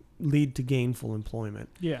would lead to gainful employment.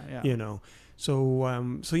 Yeah.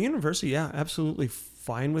 So university, yeah, absolutely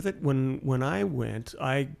fine with it. When I went,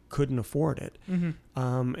 I couldn't afford it,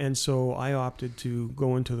 and so I opted to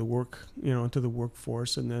go into the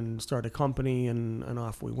workforce, and then start a company, and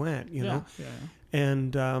off we went. Yeah.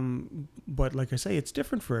 And but like I say, it's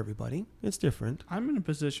different for everybody. It's different. I'm in a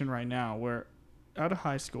position right now where, out of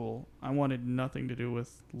high school, I wanted nothing to do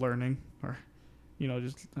with learning or,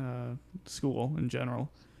 just school in general.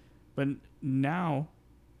 But now,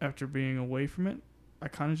 after being away from it, I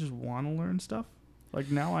kind of just want to learn stuff. Like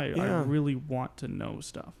now I really want to know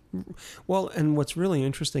stuff. Well, and what's really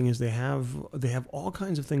interesting is they have all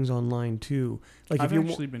kinds of things online too. Like I've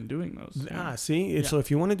actually been doing those. See? So if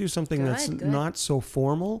you want to do something that's not so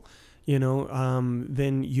formal,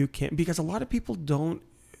 then you can, because a lot of people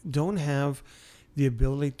don't have the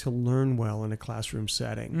ability to learn well in a classroom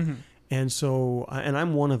setting. And so, and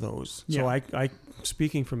I'm one of those. So I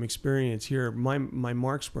speaking from experience here, my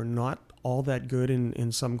marks were not all that good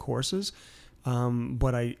in some courses.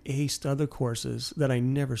 But I aced other courses that I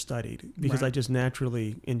never studied because I just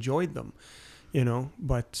naturally enjoyed them,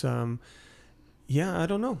 but, I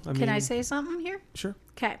don't know. Can I say something here? Sure.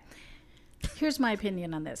 Okay. Here's my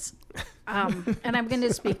opinion on this. And I'm going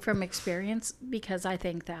to speak from experience, because I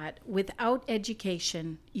think that without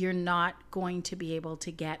education, you're not going to be able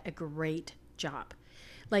to get a great job.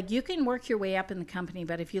 Like, you can work your way up in the company,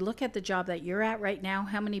 but if you look at the job that you're at right now,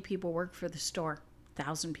 how many people work for the store?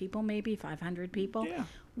 1,000 people, maybe 500 people. Yeah.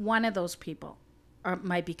 One of those people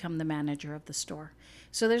might become the manager of the store.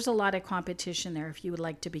 So there's a lot of competition there. If you would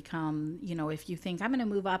like to become, if you think, I'm going to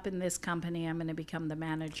move up in this company, I'm going to become the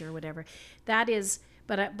manager, whatever. That is,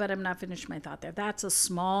 but I'm not finished my thought there. That's a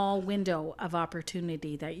small window of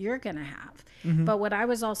opportunity that you're going to have. But what I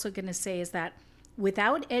was also going to say is that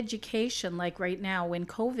without education, like right now when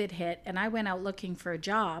COVID hit and I went out looking for a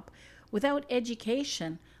job, without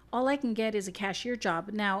education, all I can get is a cashier job.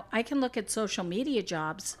 Now, I can look at social media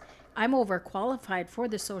jobs. I'm overqualified for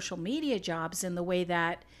the social media jobs in the way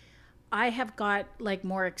that I have got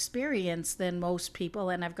more experience than most people,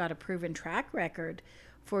 and I've got a proven track record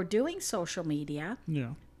for doing social media.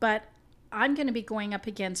 Yeah. But I'm going to be going up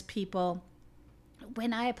against people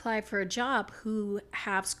when I apply for a job who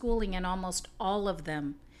have schooling, and almost all of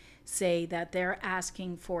them say that they're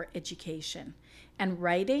asking for education. And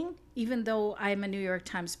writing, even though I'm a New York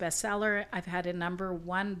Times bestseller, I've had a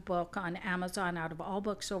 #1 book on Amazon out of all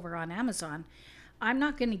books over on Amazon, I'm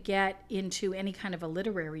not going to get into any kind of a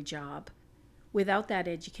literary job without that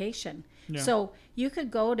education. Yeah. So you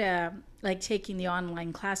could go to taking the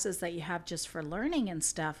online classes that you have just for learning and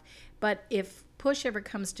stuff, but if push ever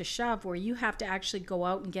comes to shove where you have to actually go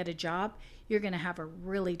out and get a job, you're going to have a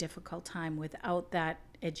really difficult time without that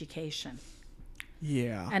education.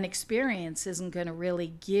 Yeah. And experience isn't going to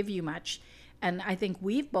really give you much. And I think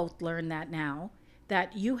we've both learned that now,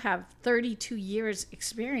 that you have 32 years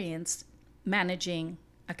experience managing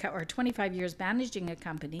or 25 years managing a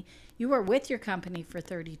company. You were with your company for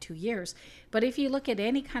 32 years. But if you look at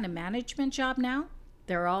any kind of management job now,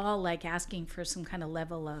 they're all asking for some kind of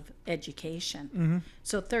level of education.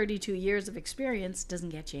 So 32 years of experience doesn't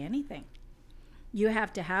get you anything. You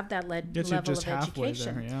have to have that level of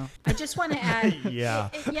education. There, yeah. I just want to add. Yeah.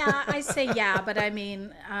 I say but I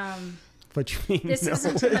mean, but you mean this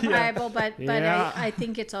isn't in the Bible, but I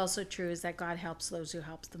think it's also true is that God helps those who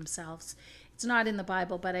help themselves. It's not in the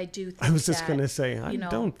Bible, but I do think I was just going to say, I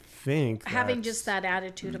don't think having just that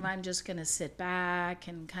attitude of I'm just going to sit back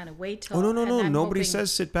and kind of wait till. Oh, no. Nobody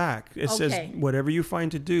says sit back. It says whatever you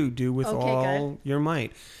find to do with all your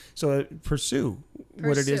might. So pursue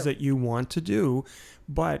what it is that you want to do.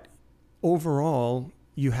 But overall,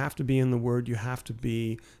 you have to be in the Word. You have to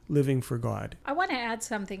be living for God. I want to add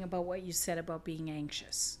something about what you said about being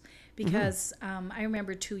anxious, because I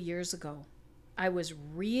remember 2 years ago, I was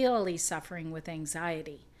really suffering with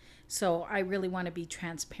anxiety. So I really want to be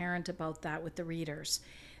transparent about that with the readers,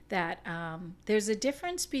 that there's a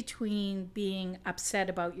difference between being upset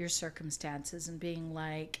about your circumstances and being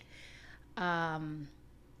like,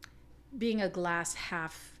 being a glass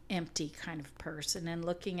half empty kind of person and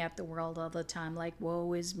looking at the world all the time like,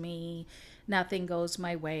 woe is me, nothing goes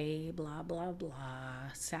my way, blah, blah,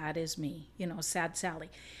 blah, sad is me, sad Sally.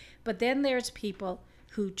 But then there's people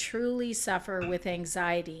who truly suffer with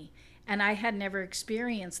anxiety. And I had never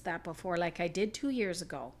experienced that before, like I did 2 years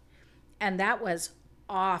ago. And that was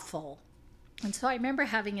awful. And so I remember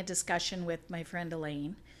having a discussion with my friend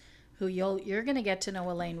Elaine, who you're going to get to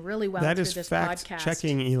know Elaine really well that through is this fact podcast.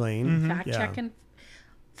 Checking Elaine. Checking,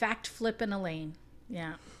 fact flipping Line.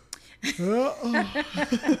 Yeah.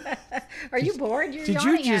 Are you bored? You're Did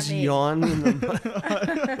yawning you just at me. yawn?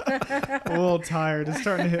 A little tired. It's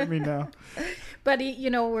starting to hit me now. But,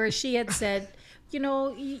 where she had said,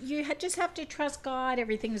 you just have to trust God.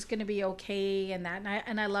 Everything's going to be okay. And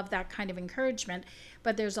I love that kind of encouragement.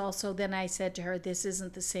 But there's also, then I said to her, this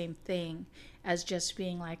isn't the same thing as just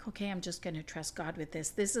being like, okay, I'm just going to trust God with this.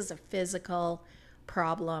 This is a physical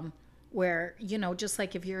problem where, just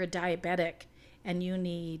like if you're a diabetic and you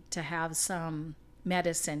need to have some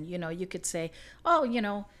medicine, you could say,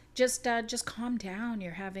 oh, just calm down.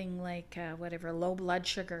 You're having like low blood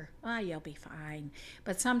sugar. You'll be fine.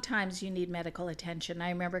 But sometimes you need medical attention. I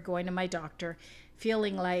remember going to my doctor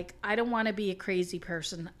feeling like I don't want to be a crazy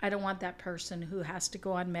person. I don't want that person who has to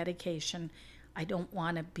go on medication. I don't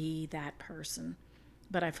want to be that person.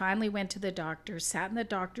 But I finally went to the doctor, sat in the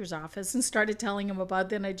doctor's office and started telling him about it.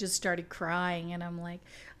 Then I just started crying and I'm like,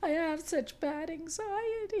 I have such bad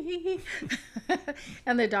anxiety.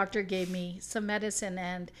 And the doctor gave me some medicine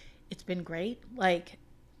and it's been great. Like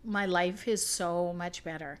my life is so much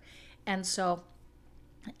better. And so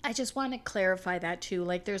I just want to clarify that too.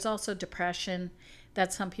 Like there's also depression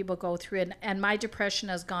that some people go through and my depression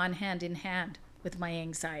has gone hand in hand with my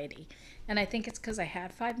anxiety. And I think it's because I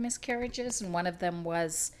had 5 miscarriages and one of them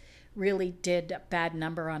really did a bad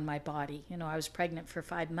number on my body. I was pregnant for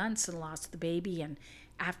 5 months and lost the baby. And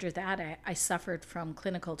after that, I suffered from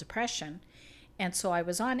clinical depression. And so I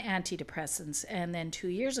was on antidepressants. And then 2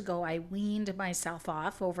 years ago, I weaned myself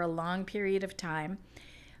off over a long period of time.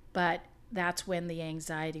 But that's when the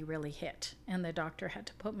anxiety really hit. And the doctor had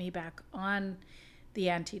to put me back on the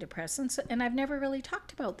antidepressants. And I've never really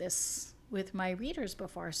talked about this with my readers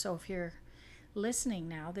before. So if you're listening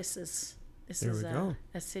now, this is a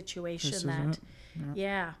situation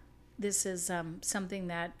this is something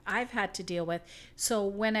that I've had to deal with. So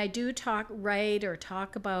when I do write or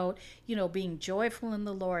talk about, being joyful in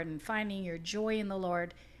the Lord and finding your joy in the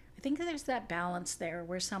Lord, I think there's that balance there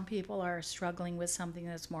where some people are struggling with something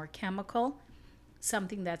that's more chemical,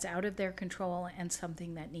 something that's out of their control, and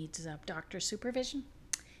something that needs doctor supervision.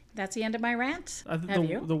 That's the end of my rant.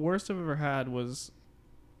 The worst I've ever had was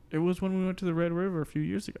when we went to the Red River a few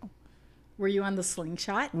years ago. Were you on the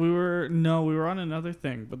slingshot? We were on another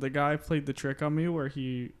thing, but the guy played the trick on me where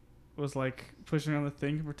he was like pushing on the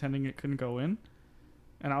thing and pretending it couldn't go in.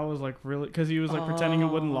 And I was like, really? Because he was like pretending it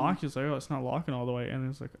wouldn't lock. He was like, oh, it's not locking all the way. And he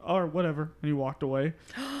was like, oh, whatever. And he walked away.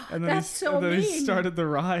 And then he started the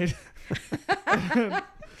ride.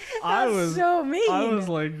 So mean. I was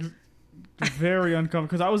like very uncomfortable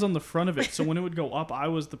because I was on the front of it. So when it would go up, I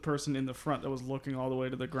was the person in the front that was looking all the way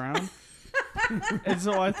to the ground. And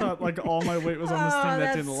so I thought like all my weight was on this thing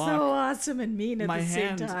that didn't lock. That's so awesome and mean at the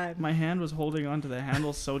same time. My hand was holding onto the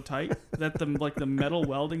handle so tight that the metal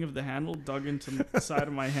welding of the handle dug into the side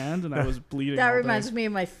of my hand and I was bleeding. That reminds me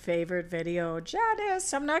of my favorite video,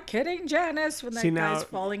 Janice. I'm not kidding, Janice. When that guy's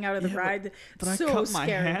falling out of the ride, but so I cut scary.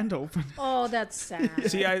 my hand open. Oh, that's sad.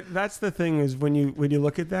 See, that's the thing is when you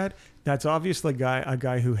look at that, that's obviously a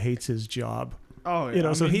guy who hates his job. Oh,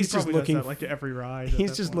 yeah. So he's just looking does that, like every ride.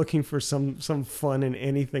 He's just looking for some fun in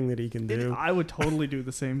anything that he can do. I would totally do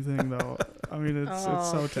the same thing though. I mean, it's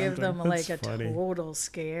so tempting. Give them like That's funny. Total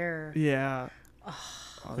scare. Yeah.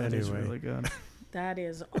 That is Anyway. really good. That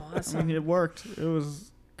is awesome. I mean, it worked. It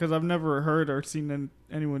was because I've never heard or seen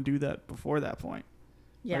anyone do that before that point.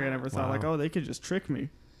 Yeah. Like I never thought Wow. they could just trick me.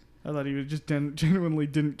 I thought he was just genuinely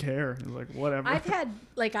didn't care. He was like, whatever. I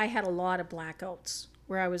had a lot of blackouts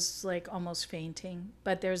where I was like almost fainting,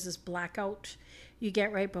 but there's this blackout you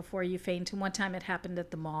get right before you faint. And one time it happened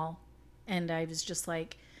at the mall and I was just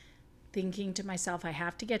like thinking to myself, I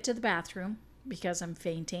have to get to the bathroom because I'm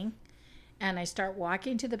fainting. and I start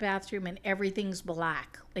walking to the bathroom and everything's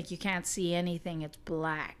black. Like you can't see anything, it's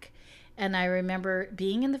black. And I remember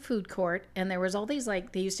being in the food court, and there was all these,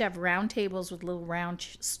 like, they used to have round tables with little round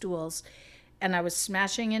stools, and I was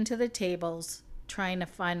smashing into the tables trying to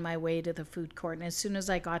find my way to the food court. And as soon as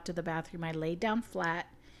I got to the bathroom, I laid down flat,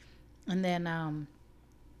 and then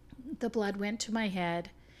the blood went to my head,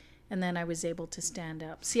 and then I was able to stand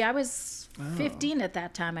up. See, I was 15 at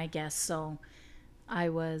that time, I guess, so I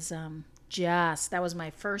was that was my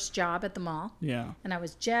first job at the mall. Yeah. And I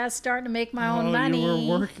was just starting to make my own money.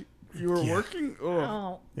 You were working?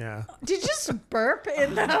 Oh. Yeah. Did you just burp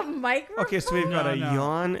in the microphone? Okay, so we've got a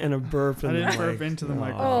yawn and a burp. I didn't burp into the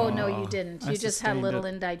microphone. Oh, no, you didn't. I You just had a sustained little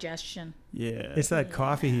it. indigestion. Yeah. It's that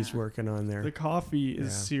coffee he's working on there. The coffee is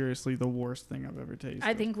Yeah. seriously the worst thing I've ever tasted.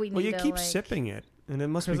 I think we need Well, you to, keep like, sipping it, and it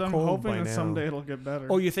must be Because I'm cold hoping by that now. someday it'll get better.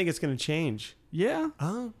 Oh, you think it's going to change? Yeah.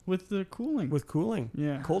 Oh, With the cooling. with cooling.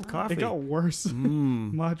 yeah. Cold coffee. It got worse.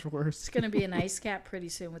 Mm. Much worse. It's going to be an ice cap pretty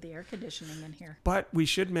soon with the air conditioning in here. But we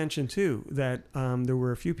should mention, too, that there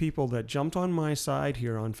were a few people that jumped on my side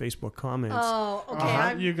here on Facebook comments. Oh,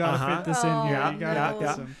 okay. You got to fit this in here. Oh, You got to no. fit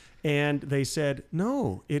this in. And they said,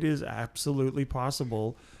 no, it is absolutely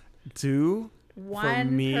possible for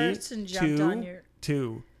One me person jumped on your...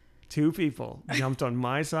 Two people jumped on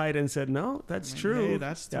my side and said, no, that's true. Hey,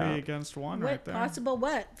 that's 3 Yeah. against 1 What right there. possible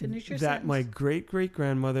what? Finish your That sentence. my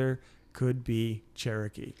great-great-grandmother could be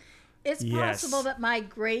Cherokee. It's Yes. possible that my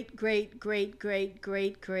great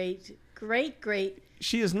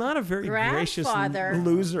She is not a very gracious Grandfather.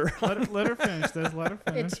 loser. Let her finish this. Let her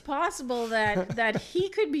finish. it's possible that he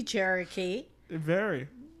could be Cherokee, Very.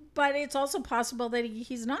 but it's also possible that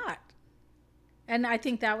he's not. And I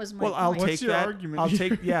think that was my Well, I'll point. What's take your that. argument I'll here?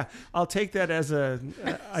 take that as a,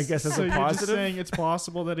 I guess as So a you're positive. just saying it's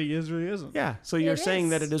possible that he is or he isn't. Yeah, so you're It saying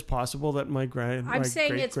that is. it is possible that my I'm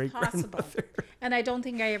saying it's possible. great-great-grandmother. And I don't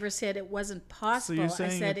think I ever said it wasn't possible. you're I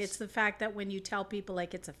saying said it's- it's the fact that when you tell people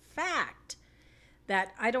like it's a fact,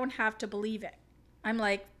 that I don't have to believe it. I'm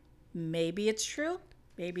like, maybe it's true,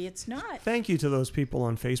 maybe it's not. Thank you to those people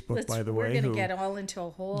on Facebook, by the way, we're going who to get all into a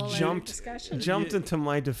whole other jumped discussion. jumped into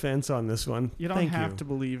my defense on this one. You don't Thank have you. to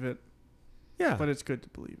believe it, Yeah, but it's good to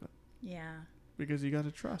believe it Yeah. because you got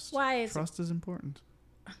to trust. Why is Trust is important.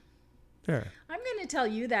 there. I'm going to tell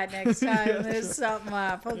you that next time Yeah, there's something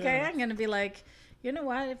up, okay? Yeah. I'm going to be like, you know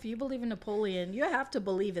what? If you believe in Napoleon, you have to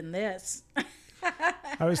believe in this.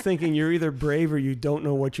 I was thinking you're either brave or you don't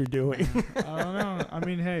know what you're doing. I don't know. I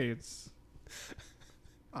mean, hey,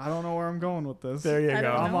 I don't know where I'm going with this. There you I go.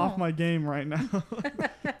 don't I'm know. off my game right now.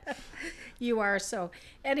 You are. So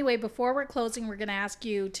anyway, before we're closing, we're going to ask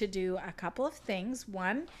you to do a couple of things.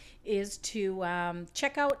 One is to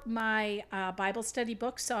check out my Bible study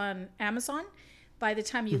books on Amazon. By the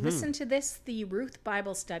time you listen to this, the Ruth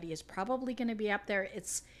Bible study is probably going to be up there.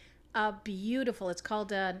 It's beautiful. It's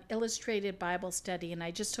called an illustrated Bible study, and I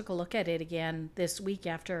just took a look at it again this week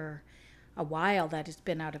after a while that it's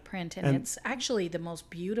been out of print, and it's actually the most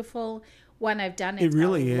beautiful one I've done. It's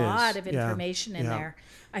really got a is. lot of Yeah. information in Yeah. there.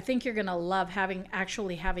 I think you're going to love having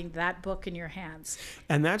that book in your hands.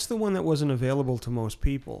 And that's the one that wasn't available to most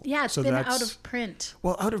people. Yeah, it's So been that's- out of print.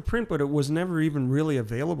 Well, out of print, but it was never even really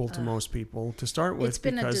available to most people to start with. It's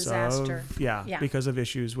been a because disaster. Of, Yeah. because of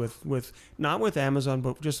issues with not with Amazon,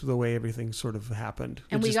 but just the way everything sort of happened.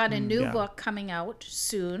 And It we just- got a new yeah. book coming out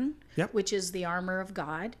soon, Yep. which is The Armor of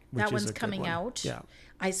God. Which That is one's a good coming one. out. Yeah.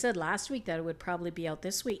 I said last week that it would probably be out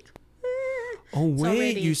this week. Oh wait,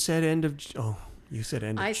 already- you said end of. You said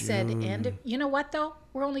end of I June. said end of, you know what though?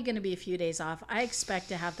 We're only going to be a few days off. I expect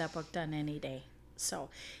to have that book done any day. So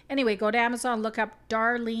anyway, go to Amazon, look up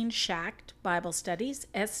Darlene Schacht Bible Studies,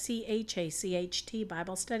 SCHACHT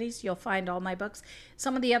Bible Studies. You'll find all my books.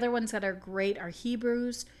 Some of the other ones that are great are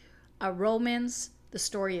Hebrews, Romans, the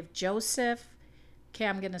story of Joseph. Okay,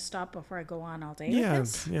 I'm going to stop before I go on all day. with Yeah,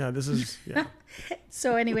 this. yeah. This is yeah.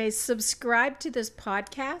 So anyways, subscribe to this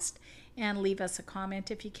podcast and leave us a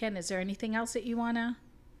comment if you can. Is there anything else that you want to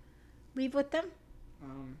leave with them?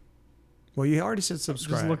 Well, you already said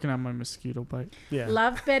subscribe. Just looking at my mosquito bite. Yeah.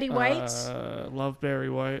 Love Betty White. Love Barry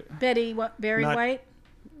White. Barry Not- White.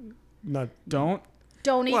 Not Don't.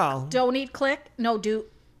 Don't eat. Well- Don't eat. Click. No. Do.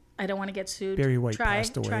 I don't want to get sued. Barry White Try,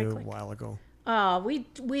 passed away try a click. while ago. Oh,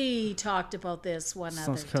 we talked about this one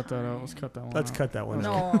other Let's cut time. that out. Let's cut that one Let's out. cut that one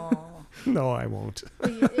out. No. No, I won't.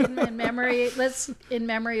 in memory. In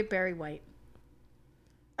memory of Barry White.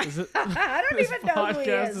 Is it? I don't even know who he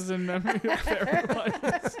Podcast is. is in memory of Barry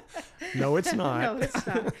White. No, it's not. No, it's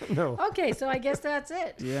not. No. Okay, so I guess that's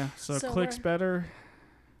it. Yeah. So, So clicks we're- better.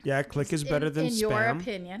 Yeah, click is better than in spam. your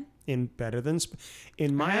opinion. In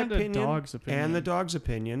my And the opinion, dog's opinion. and the dog's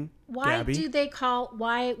opinion. Why Gabby, do they call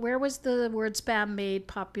where was the word spam made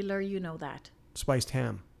popular? You know that. spiced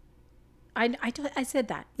ham. I said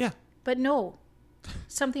that. Yeah. But no.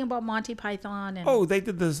 Something about Monty Python and Oh, they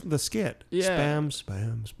did the skit. Yeah. Spam.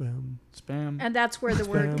 Spam. and that's where the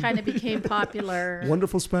word kind of became popular.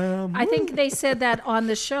 Wonderful spam. I think they said that on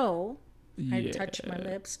the show. I Yeah. touched my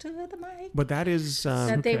lips to the mic. But that is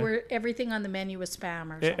That they okay. were everything on the menu was spam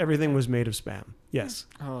or something. everything was made of spam. Yes.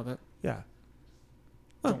 Oh, that Yeah.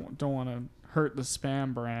 don't want to hurt the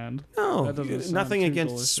spam brand. No, That doesn't sound nothing too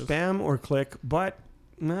against delicious. spam or click, but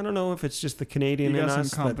I don't know if it's just the Canadian You in got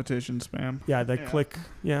us. some competition spam. That Yeah. click.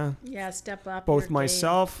 Yeah. Yeah, step up. Both your game.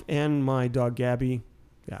 myself and my dog Gabby.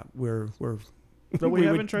 Yeah, we're. But we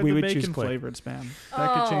haven't tried the would choose bacon click. flavored spam.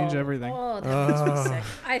 That could change everything. Oh, that makes me sick.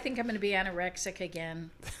 I think I'm going to be anorexic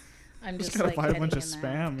again. I'm Just just gotta like buy a bunch of heading in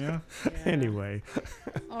that. spam, yeah. Yeah. Anyway,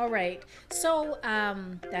 All right. So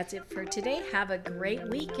that's it for today. Have a great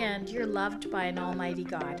weekend. You're loved by an almighty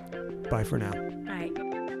God. bye for now.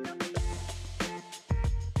 Bye.